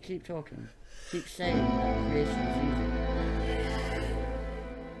it. Just keep talking. Keep saying that creation is easy.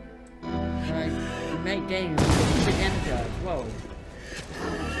 Like, you make games with big energized. Whoa.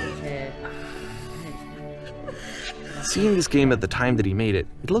 Here. Seeing this game at the time that he made it,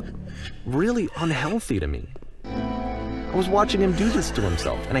 it looked really unhealthy to me. I was watching him do this to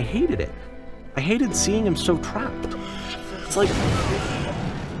himself, and I hated it. I hated seeing him so trapped. It's like,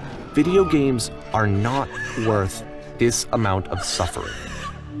 video games are not worth this amount of suffering.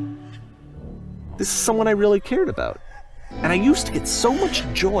 This is someone I really cared about. And I used to get so much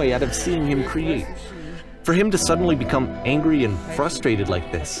joy out of seeing him create. For him to suddenly become angry and frustrated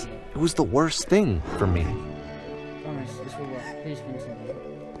like this, it was the worst thing for me. Promise, this will work. Please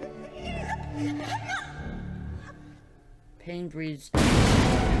continue. Pain breeds.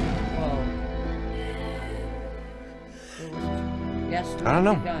 Whoa. Yes, I don't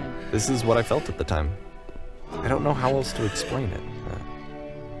know. keep going. This is what I felt at the time. I don't know how else to explain it.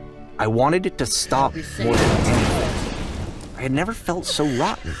 I wanted it to stop more than anything. I had never felt so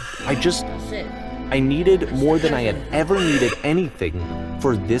rotten. That's it. I needed more than I had ever needed anything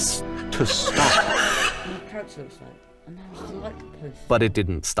for this to stop. But it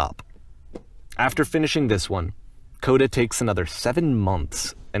didn't stop. After finishing this one, Coda takes another 7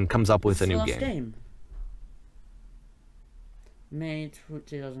 months and comes up with a new game. May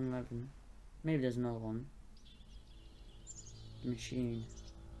 2011. Maybe there's another one. The Machine.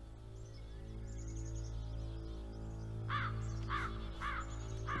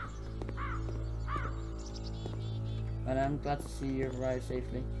 But I'm glad to see you arrived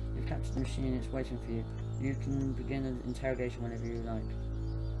safely. You've captured the machine, it's waiting for you. You can begin an interrogation whenever you like.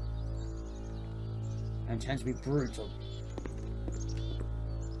 And it tends to be brutal.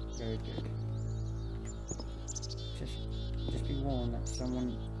 Very good. Just be warned that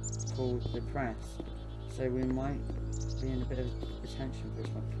someone called the press, so we might be in a bit of detention for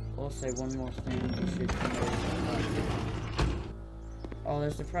this one. Also, one more thing you should know. Oh,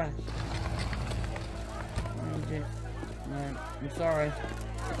 there's the press. No, I'm sorry.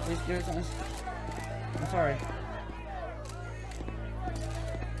 Please do something. I'm sorry.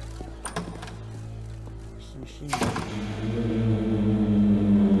 It's a machine.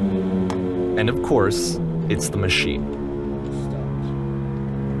 And of course, it's the machine.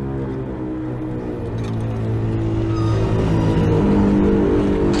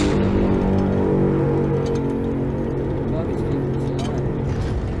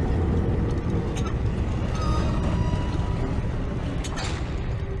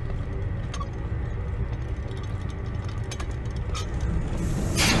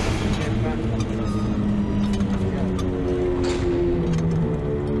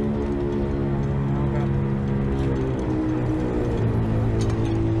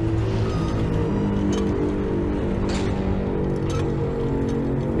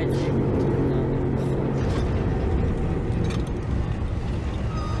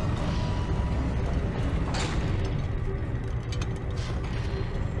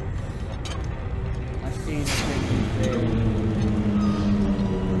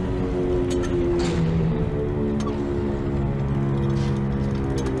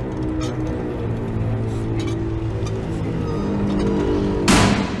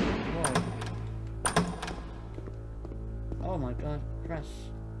 Oh my god, press.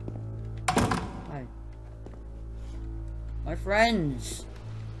 Hi. My friends!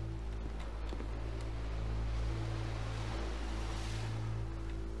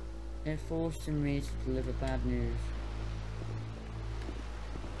 They're forcing me to deliver bad news.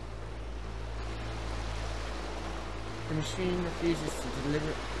 The machine refuses to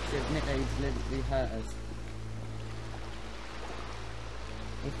admit that he deliberately hurt us.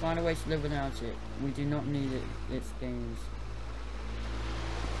 We'll find a way to live without it. We do not need its gains.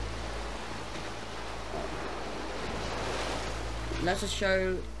 Let us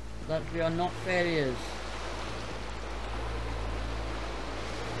show that we are not failures.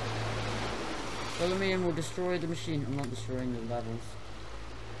 Follow me and we'll destroy the machine. I'm not destroying the levels.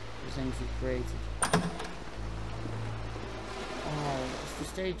 The things we've created. Oh, it's the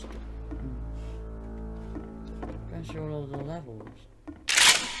stage. Don't show all of the levels.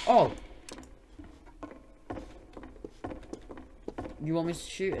 Oh! You want me to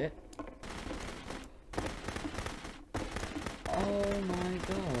shoot it? Oh my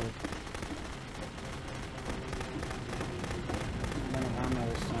god. I'm gonna hammer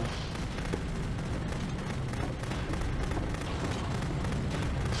this time.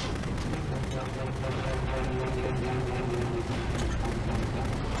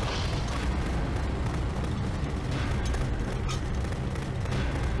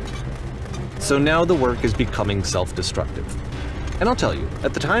 So now the work is becoming self-destructive. And I'll tell you,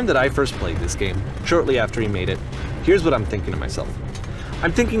 at the time that I first played this game, shortly after he made it, here's what I'm thinking to myself.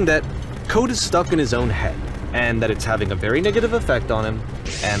 I'm thinking that code is stuck in his own head, and that it's having a very negative effect on him,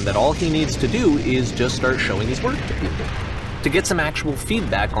 and that all he needs to do is just start showing his work to people, to get some actual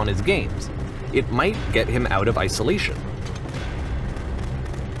feedback on his games. It might get him out of isolation.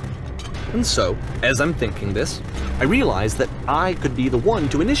 And so, as I'm thinking this, I realize that I could be the one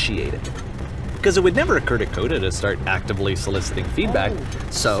to initiate it. Because it would never occur to Coda to start actively soliciting feedback,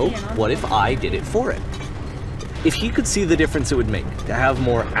 so what if I did it for it? If he could see the difference it would make to have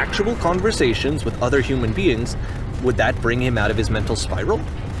more actual conversations with other human beings, would that bring him out of his mental spiral?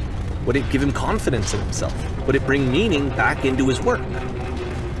 Would it give him confidence in himself? Would it bring meaning back into his work?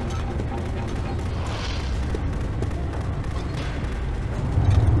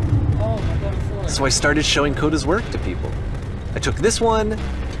 So I started showing Coda's work to people. I took this one,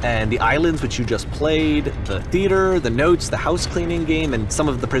 and the islands which you just played, the theater, the notes, the house cleaning game, and some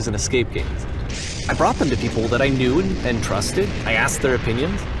of the prison escape games. I brought them to people that I knew and trusted. I asked their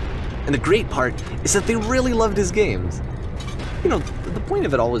opinions. And the great part is that they really loved his games. You know, the point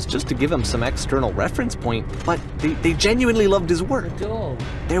of it all was just to give him some external reference point, but they genuinely loved his work.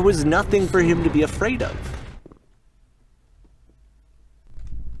 There was nothing for him to be afraid of.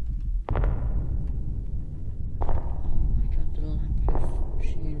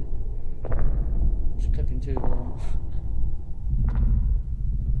 Too long.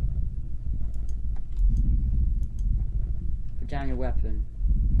 Put down your weapon.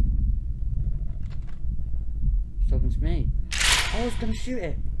 It's talking to me. I was gonna shoot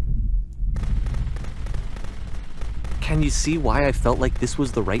it. Can you see why I felt like this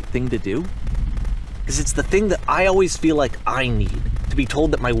was the right thing to do? Because it's the thing that I always feel like I need, to be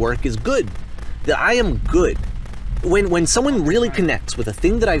told that my work is good, that I am good. When someone really connects with a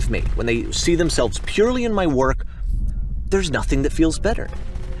thing that I've made, when they see themselves purely in my work, there's nothing that feels better.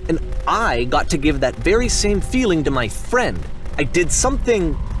 And I got to give that very same feeling to my friend. I did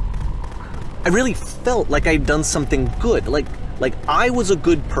something, I really felt like I'd done something good, like I was a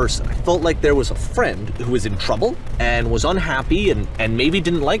good person. I felt like there was a friend who was in trouble and was unhappy and maybe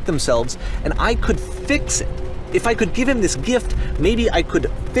didn't like themselves, and I could fix it. If I could give him this gift, maybe I could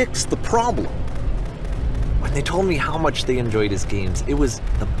fix the problem. When they told me how much they enjoyed his games, it was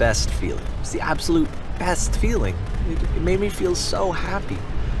the best feeling. It was the absolute best feeling. It made me feel so happy.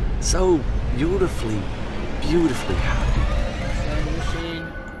 So beautifully, beautifully happy. Machine.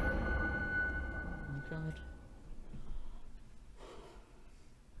 Oh god.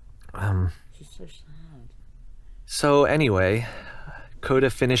 This is so sad. So anyway, Coda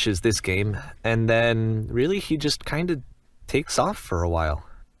finishes this game, and then really he just kind of takes off for a while.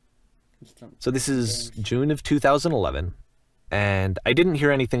 So this is June of 2011, and I didn't hear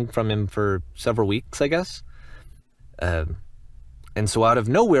anything from him for several weeks, I guess. And so out of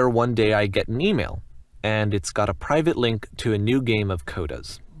nowhere, one day I get an email, and it's got a private link to a new game of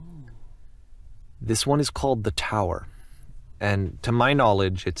Coda's. This one is called The Tower, and to my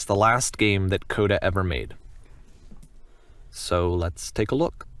knowledge, it's the last game that Coda ever made. So let's take a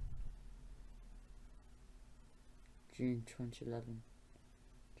look. June 2011.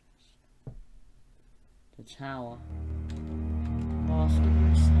 The Tower. Oh, it's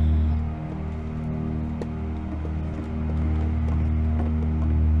very sad.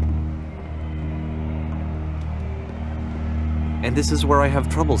 And this is where I have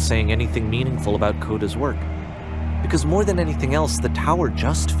trouble saying anything meaningful about Coda's work. Because more than anything else, The Tower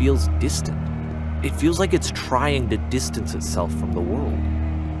just feels distant. It feels like it's trying to distance itself from the world.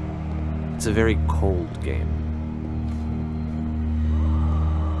 It's a very cold game.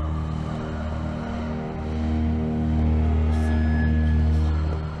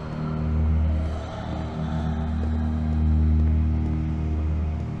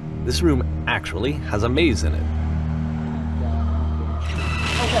 This room actually has a maze in it.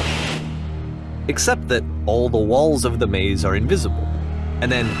 except that all the walls of the maze are invisible.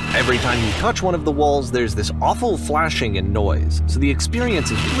 And then every time you touch one of the walls, there's this awful flashing and noise, so the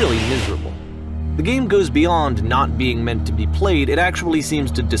experience is really miserable. The game goes beyond not being meant to be played, it actually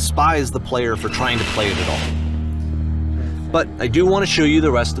seems to despise the player for trying to play it at all. But I do want to show you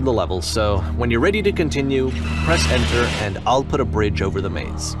the rest of the levels, so when you're ready to continue, press enter and I'll put a bridge over the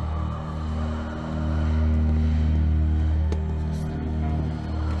maze.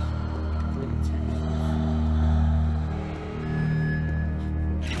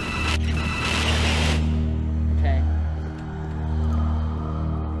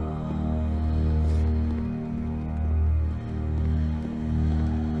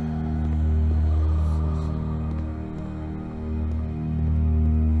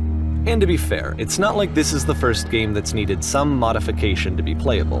 And to be fair, it's not like this is the first game that's needed some modification to be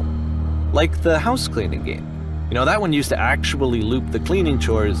playable. Like the house cleaning game. You know, that one used to actually loop the cleaning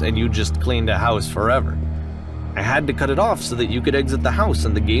chores and you just cleaned a house forever. I had to cut it off so that you could exit the house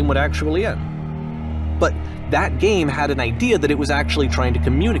and the game would actually end. But that game had an idea that it was actually trying to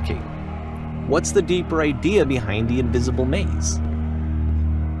communicate. What's the deeper idea behind the invisible maze?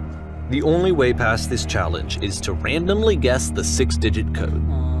 The only way past this challenge is to randomly guess the 6-digit code.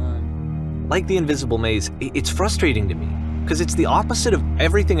 Like the invisible maze, it's frustrating to me, because it's the opposite of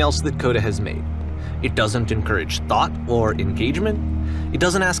everything else that Coda has made. It doesn't encourage thought or engagement. It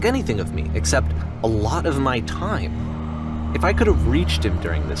doesn't ask anything of me, except a lot of my time. If I could have reached him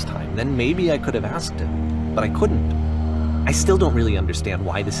during this time, then maybe I could have asked him, but I couldn't. I still don't really understand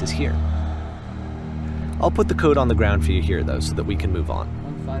why this is here. I'll put the code on the ground for you here, though, so that we can move on.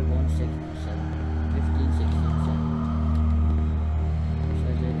 15167 15 16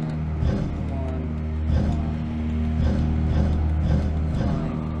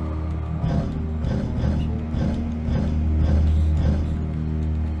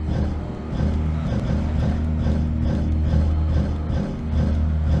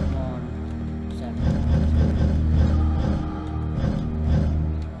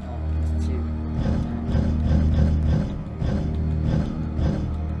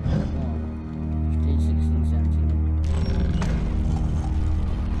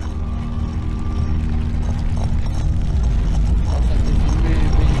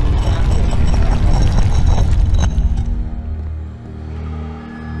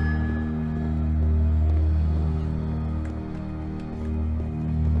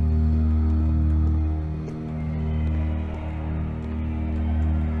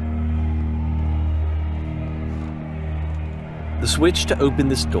 The switch to open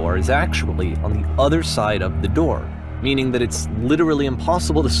this door is actually on the other side of the door, meaning that it's literally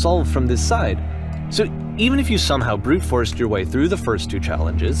impossible to solve from this side. So even if you somehow brute forced your way through the first 2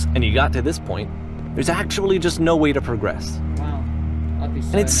 challenges, and you got to this point, there's actually just no way to progress. Wow. That'd be so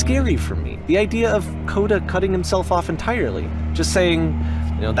And it's annoying. scary for me, the idea of Coda cutting himself off entirely, just saying,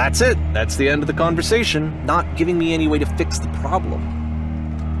 you know, that's it, that's the end of the conversation, not giving me any way to fix the problem.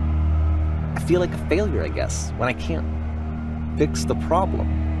 I feel like a failure, I guess, when I can't fix the problem.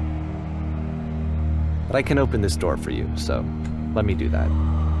 But I can open this door for you, so let me do that.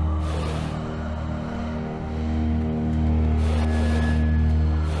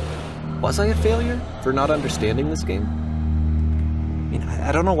 Was I a failure for not understanding this game? I mean,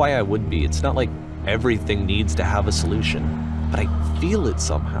 I don't know why I would be. It's not like everything needs to have a solution, but I feel it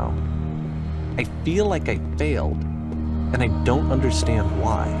somehow. I feel like I failed, and I don't understand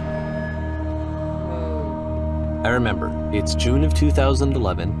why. I remember, it's June of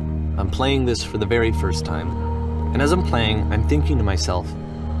 2011, I'm playing this for the very first time, and as I'm playing, I'm thinking to myself,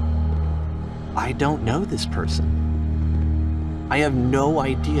 I don't know this person. I have no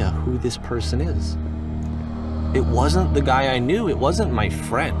idea who this person is. It wasn't the guy I knew, it wasn't my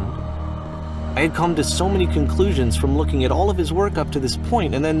friend. I had come to so many conclusions from looking at all of his work up to this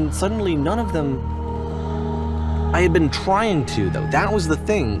point, and then suddenly none of them... I had been trying to, though, that was the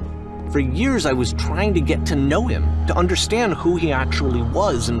thing. For years I was trying to get to know him, to understand who he actually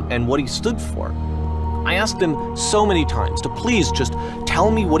was and what he stood for. I asked him so many times to please just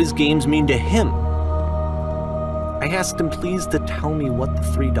tell me what his games mean to him. I asked him please to tell me what the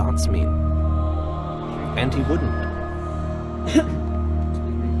 3 dots mean. And he wouldn't.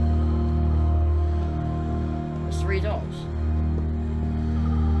 It's 3 dots.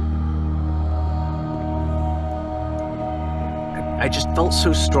 I just felt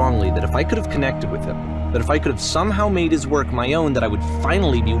so strongly that if I could have connected with him, that if I could have somehow made his work my own, that I would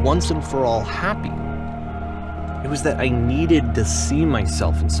finally be once and for all happy. It was that I needed to see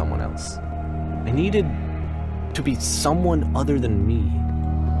myself in someone else. I needed to be someone other than me.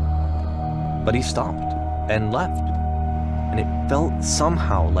 But he stopped and left. and it felt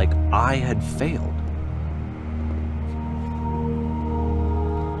somehow like I had failed.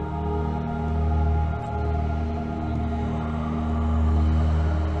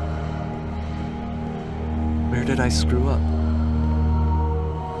 Where did I screw up?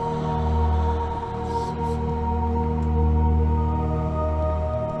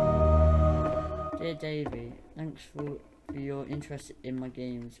 Dear Davey, thanks for your interest in my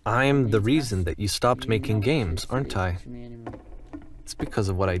games. I'm the reason that you stopped making games, aren't I? To me anymore. It's because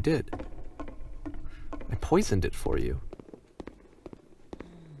of what I did. I poisoned it for you.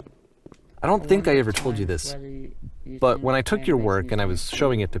 I don't think I ever told you this, but when I took your work and I was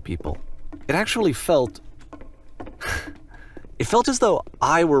showing it to people, it actually felt... it felt as though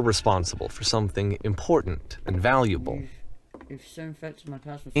I were responsible for something important and valuable. You've so infected my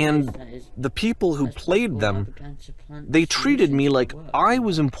personal And space that is the people who played before I them, began to plant they the treated seeds me of like work I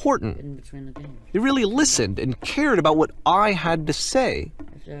was important. in between the games. They really listened and cared about what I had to say.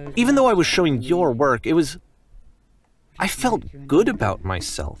 If there was Even no though I was time showing to your leave, work, it was... I just felt make you good an about idiot.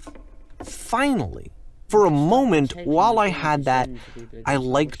 myself. Finally. For a moment, taking while the I things had you that, send to people I against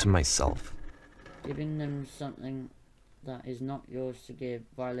liked others. myself. Giving them something that is not yours to give,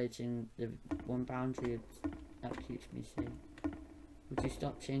 violating the one boundary that keeps me safe. Would you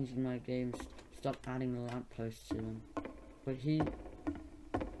stop changing my games? Stop adding the lampposts to them. But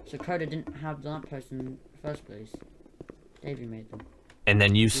so Coda didn't have the lampposts in the first place. Davey made them. And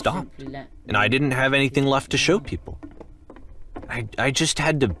then you You stopped. simply let And I me didn't have anything keep left to them show around. people. I just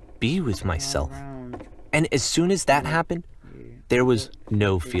had to be with myself. Around And as soon as that happened, you. there was Look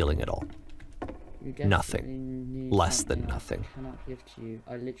no for feeling people. at all. You Nothing. desperately need Less than something I nothing. cannot give to you.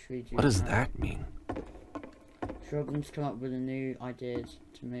 I literally do What does have it. that mean? Struggling to come up with new ideas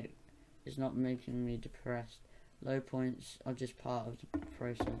to make is not making me depressed. Low points are just part of the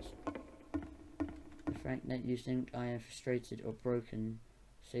process. The fact that you think I am frustrated or broken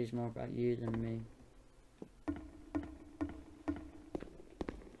says more about you than me.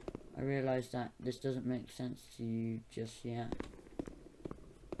 I realize that this doesn't make sense to you just yet.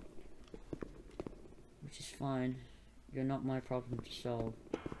 Which is fine. You're not my problem to solve.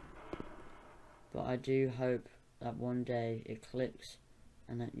 But I do hope that one day it clicks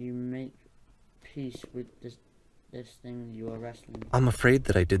and that you make peace with this thing you are wrestling with. I'm afraid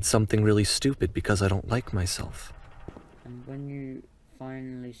that I did something really stupid because I don't like myself. And when you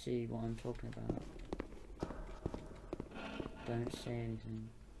finally see what I'm talking about, don't say anything.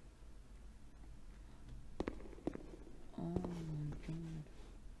 Oh my god.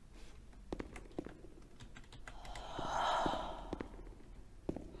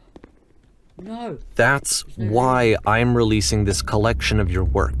 No! That's why I'm releasing this collection of your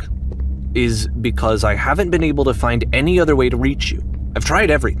work. Is because I haven't been able to find any other way to reach you. I've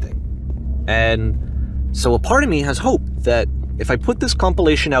tried everything. And so a part of me has hope that if I put this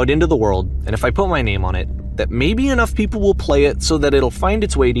compilation out into the world, and if I put my name on it, that maybe enough people will play it so that it'll find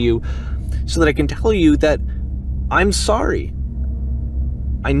its way to you, so that I can tell you that I'm sorry.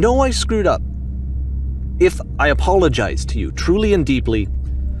 I know I screwed up. If I apologize to you truly and deeply,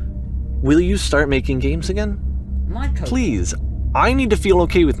 will you start making games again? My code. Please, I need to feel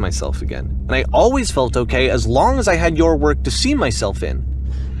okay with myself again. And I always felt okay as long as I had your work to see myself in.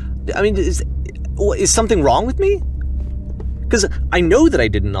 I mean, is something wrong with me? Because I know that I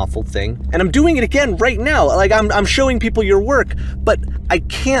did an awful thing, and I'm doing it again right now. Like, I'm showing people your work, but I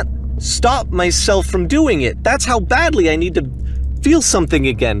can't stop myself from doing it. That's how badly I need to feel something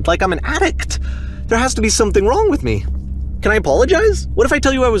again, like I'm an addict. There has to be something wrong with me. Can I apologize? What if I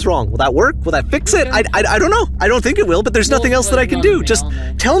tell you I was wrong? Will that work? Will that fix it? I don't know. I don't think it will, but there's nothing else that I can do. Just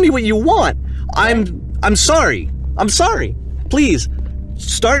tell me what you want. I'm sorry. I'm sorry. Please,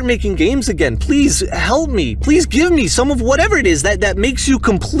 start making games again. Please help me. Please give me some of whatever it is that makes you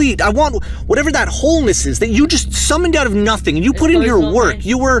complete. I want whatever that wholeness is that you just summoned out of nothing and you put into your work.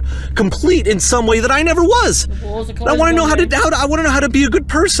 You were complete in some way that I never was. And I want to know I want to know how to be a good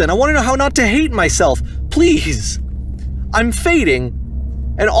person. I want to know how not to hate myself. Please. I'm fading,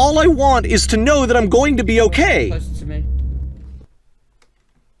 and all I want is to know that I'm going to be okay. Closer to me.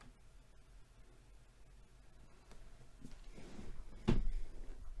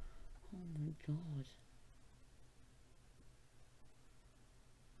 Oh my god.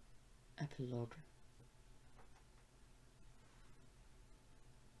 Epilogue.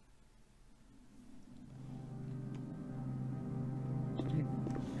 There's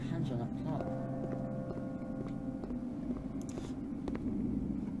no hands on that clock.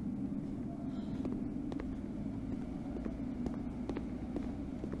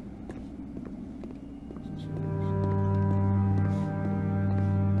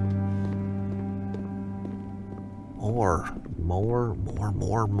 More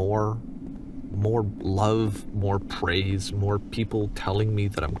love, more praise, more people telling me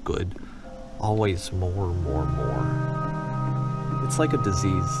that I'm good. Always more. It's like a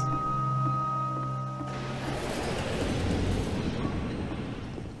disease.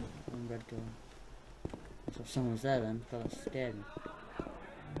 Red door. So if someone's there then, but that scared me.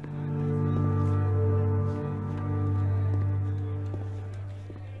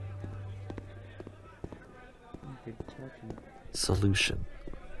 Solution.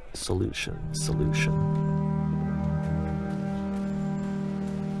 This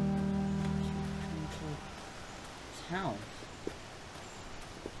house.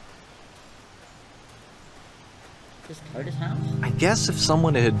 This Coda's house? I guess if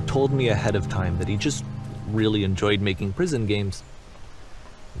someone had told me ahead of time that he just really enjoyed making prison games,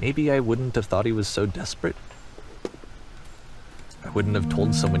 maybe I wouldn't have thought he was so desperate. I wouldn't have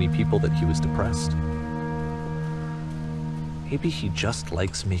told so many people that he was depressed. Maybe he just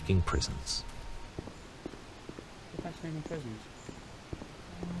likes making prisons. He likes making prisons.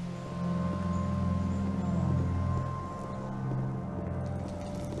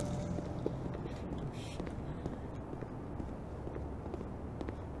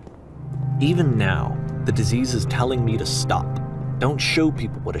 Even now, the disease is telling me to stop. Don't show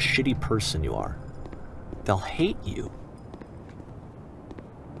people what a shitty person you are. They'll hate you.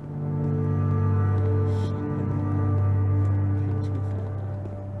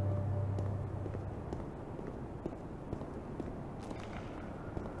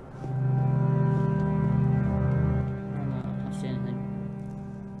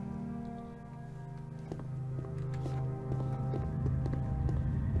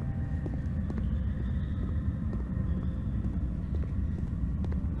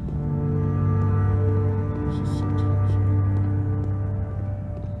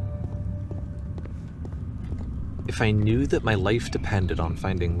 If I knew that my life depended on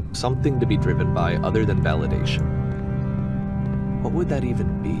finding something to be driven by other than validation, what would that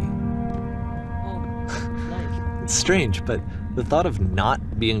even be? It's strange, but the thought of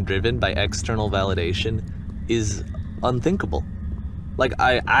not being driven by external validation is unthinkable. Like,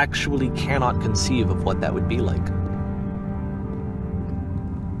 I actually cannot conceive of what that would be like.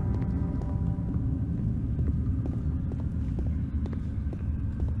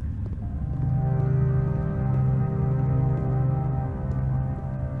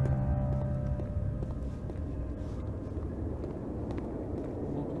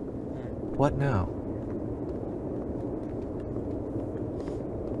 What now?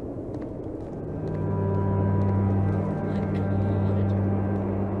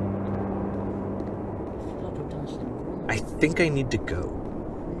 I think I need to go.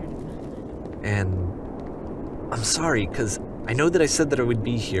 And I'm sorry, because I know that I said that I would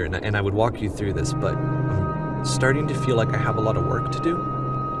be here and I would walk you through this, but I'm starting to feel like I have a lot of work to do.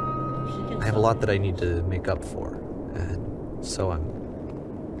 I have a lot that I need to make up for, and so I'm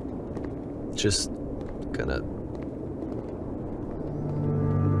just gonna...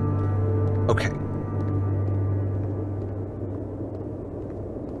 Okay.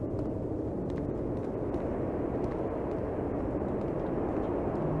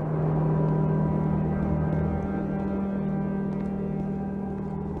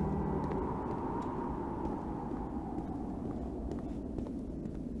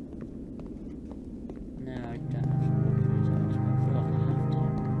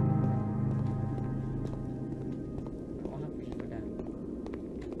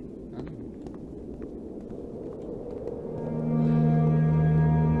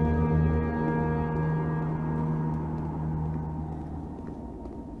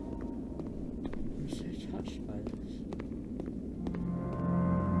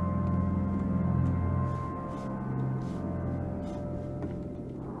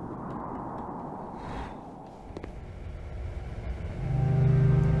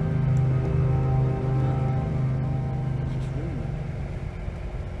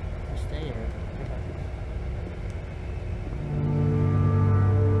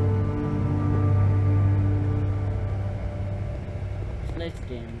 Later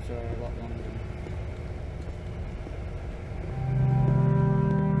games are a lot longer.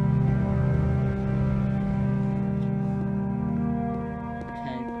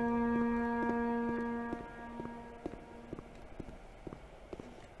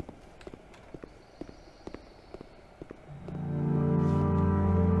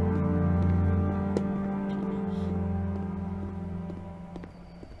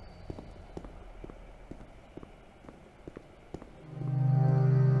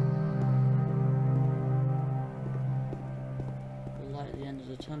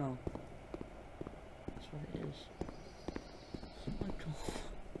 Tunnel. That's what it is. god.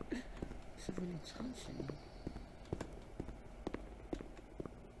 It's really touching.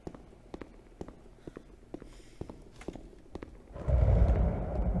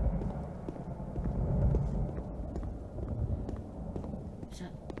 Is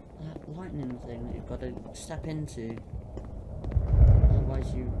that lightning thing that you've got to step into?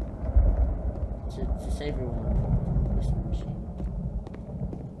 Otherwise you... to save everyone from the whisper machine.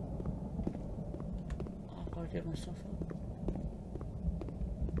 I've got to get myself up.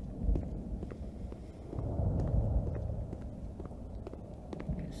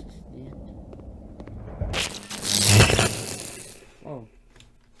 I guess this is the end. Whoa.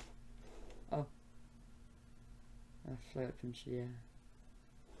 Oh. I flew up into the air.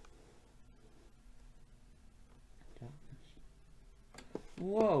 Darkness.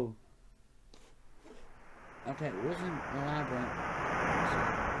 Whoa! Okay, it wasn't a labyrinth.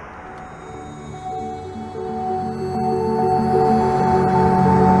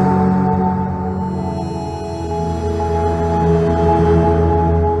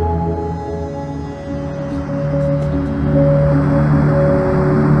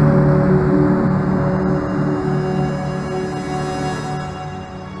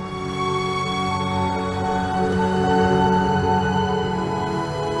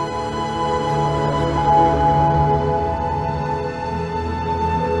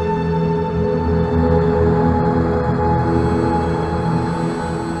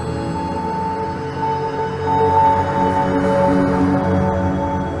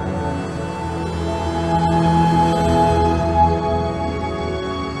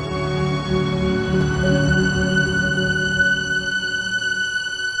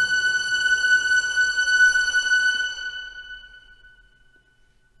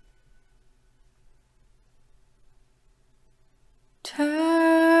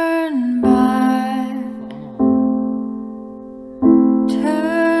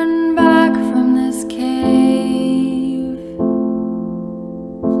 Turn back from this cave.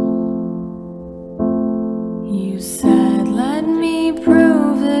 You said, let me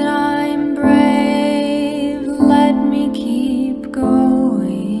prove that I'm brave. Let me keep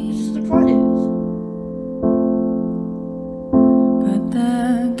going. This is the credits. But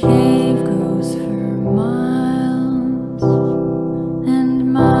the cave goes for miles.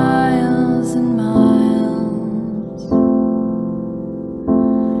 Miles and miles,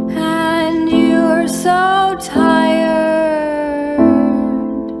 and you're so tired,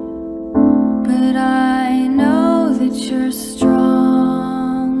 but I know that you're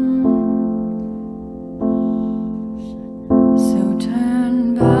strong, so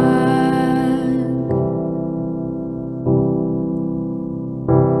turn back,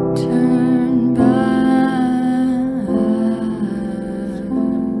 turn back.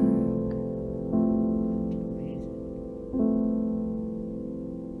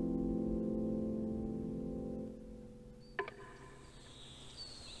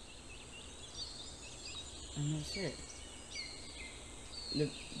 And that's it. The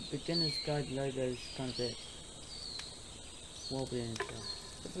beginner's guide logo is kind of a bit wobbly and stuff.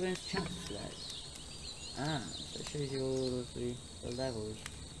 But we're going to chapter select. So it shows you all of the levels.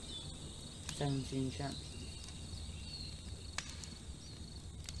 17 chapters.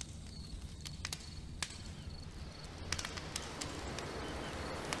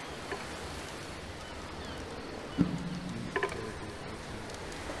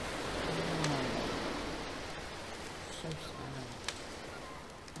 So sad.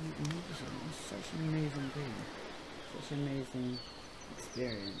 And amazing. It's such an amazing thing. Such an amazing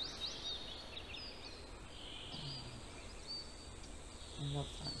experience. I love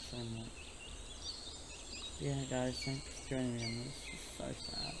that so much. Yeah guys, thanks for joining me on this. It's so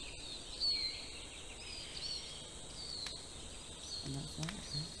sad. And that's that,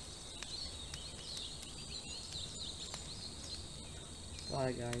 okay?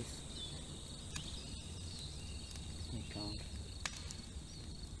 Bye guys.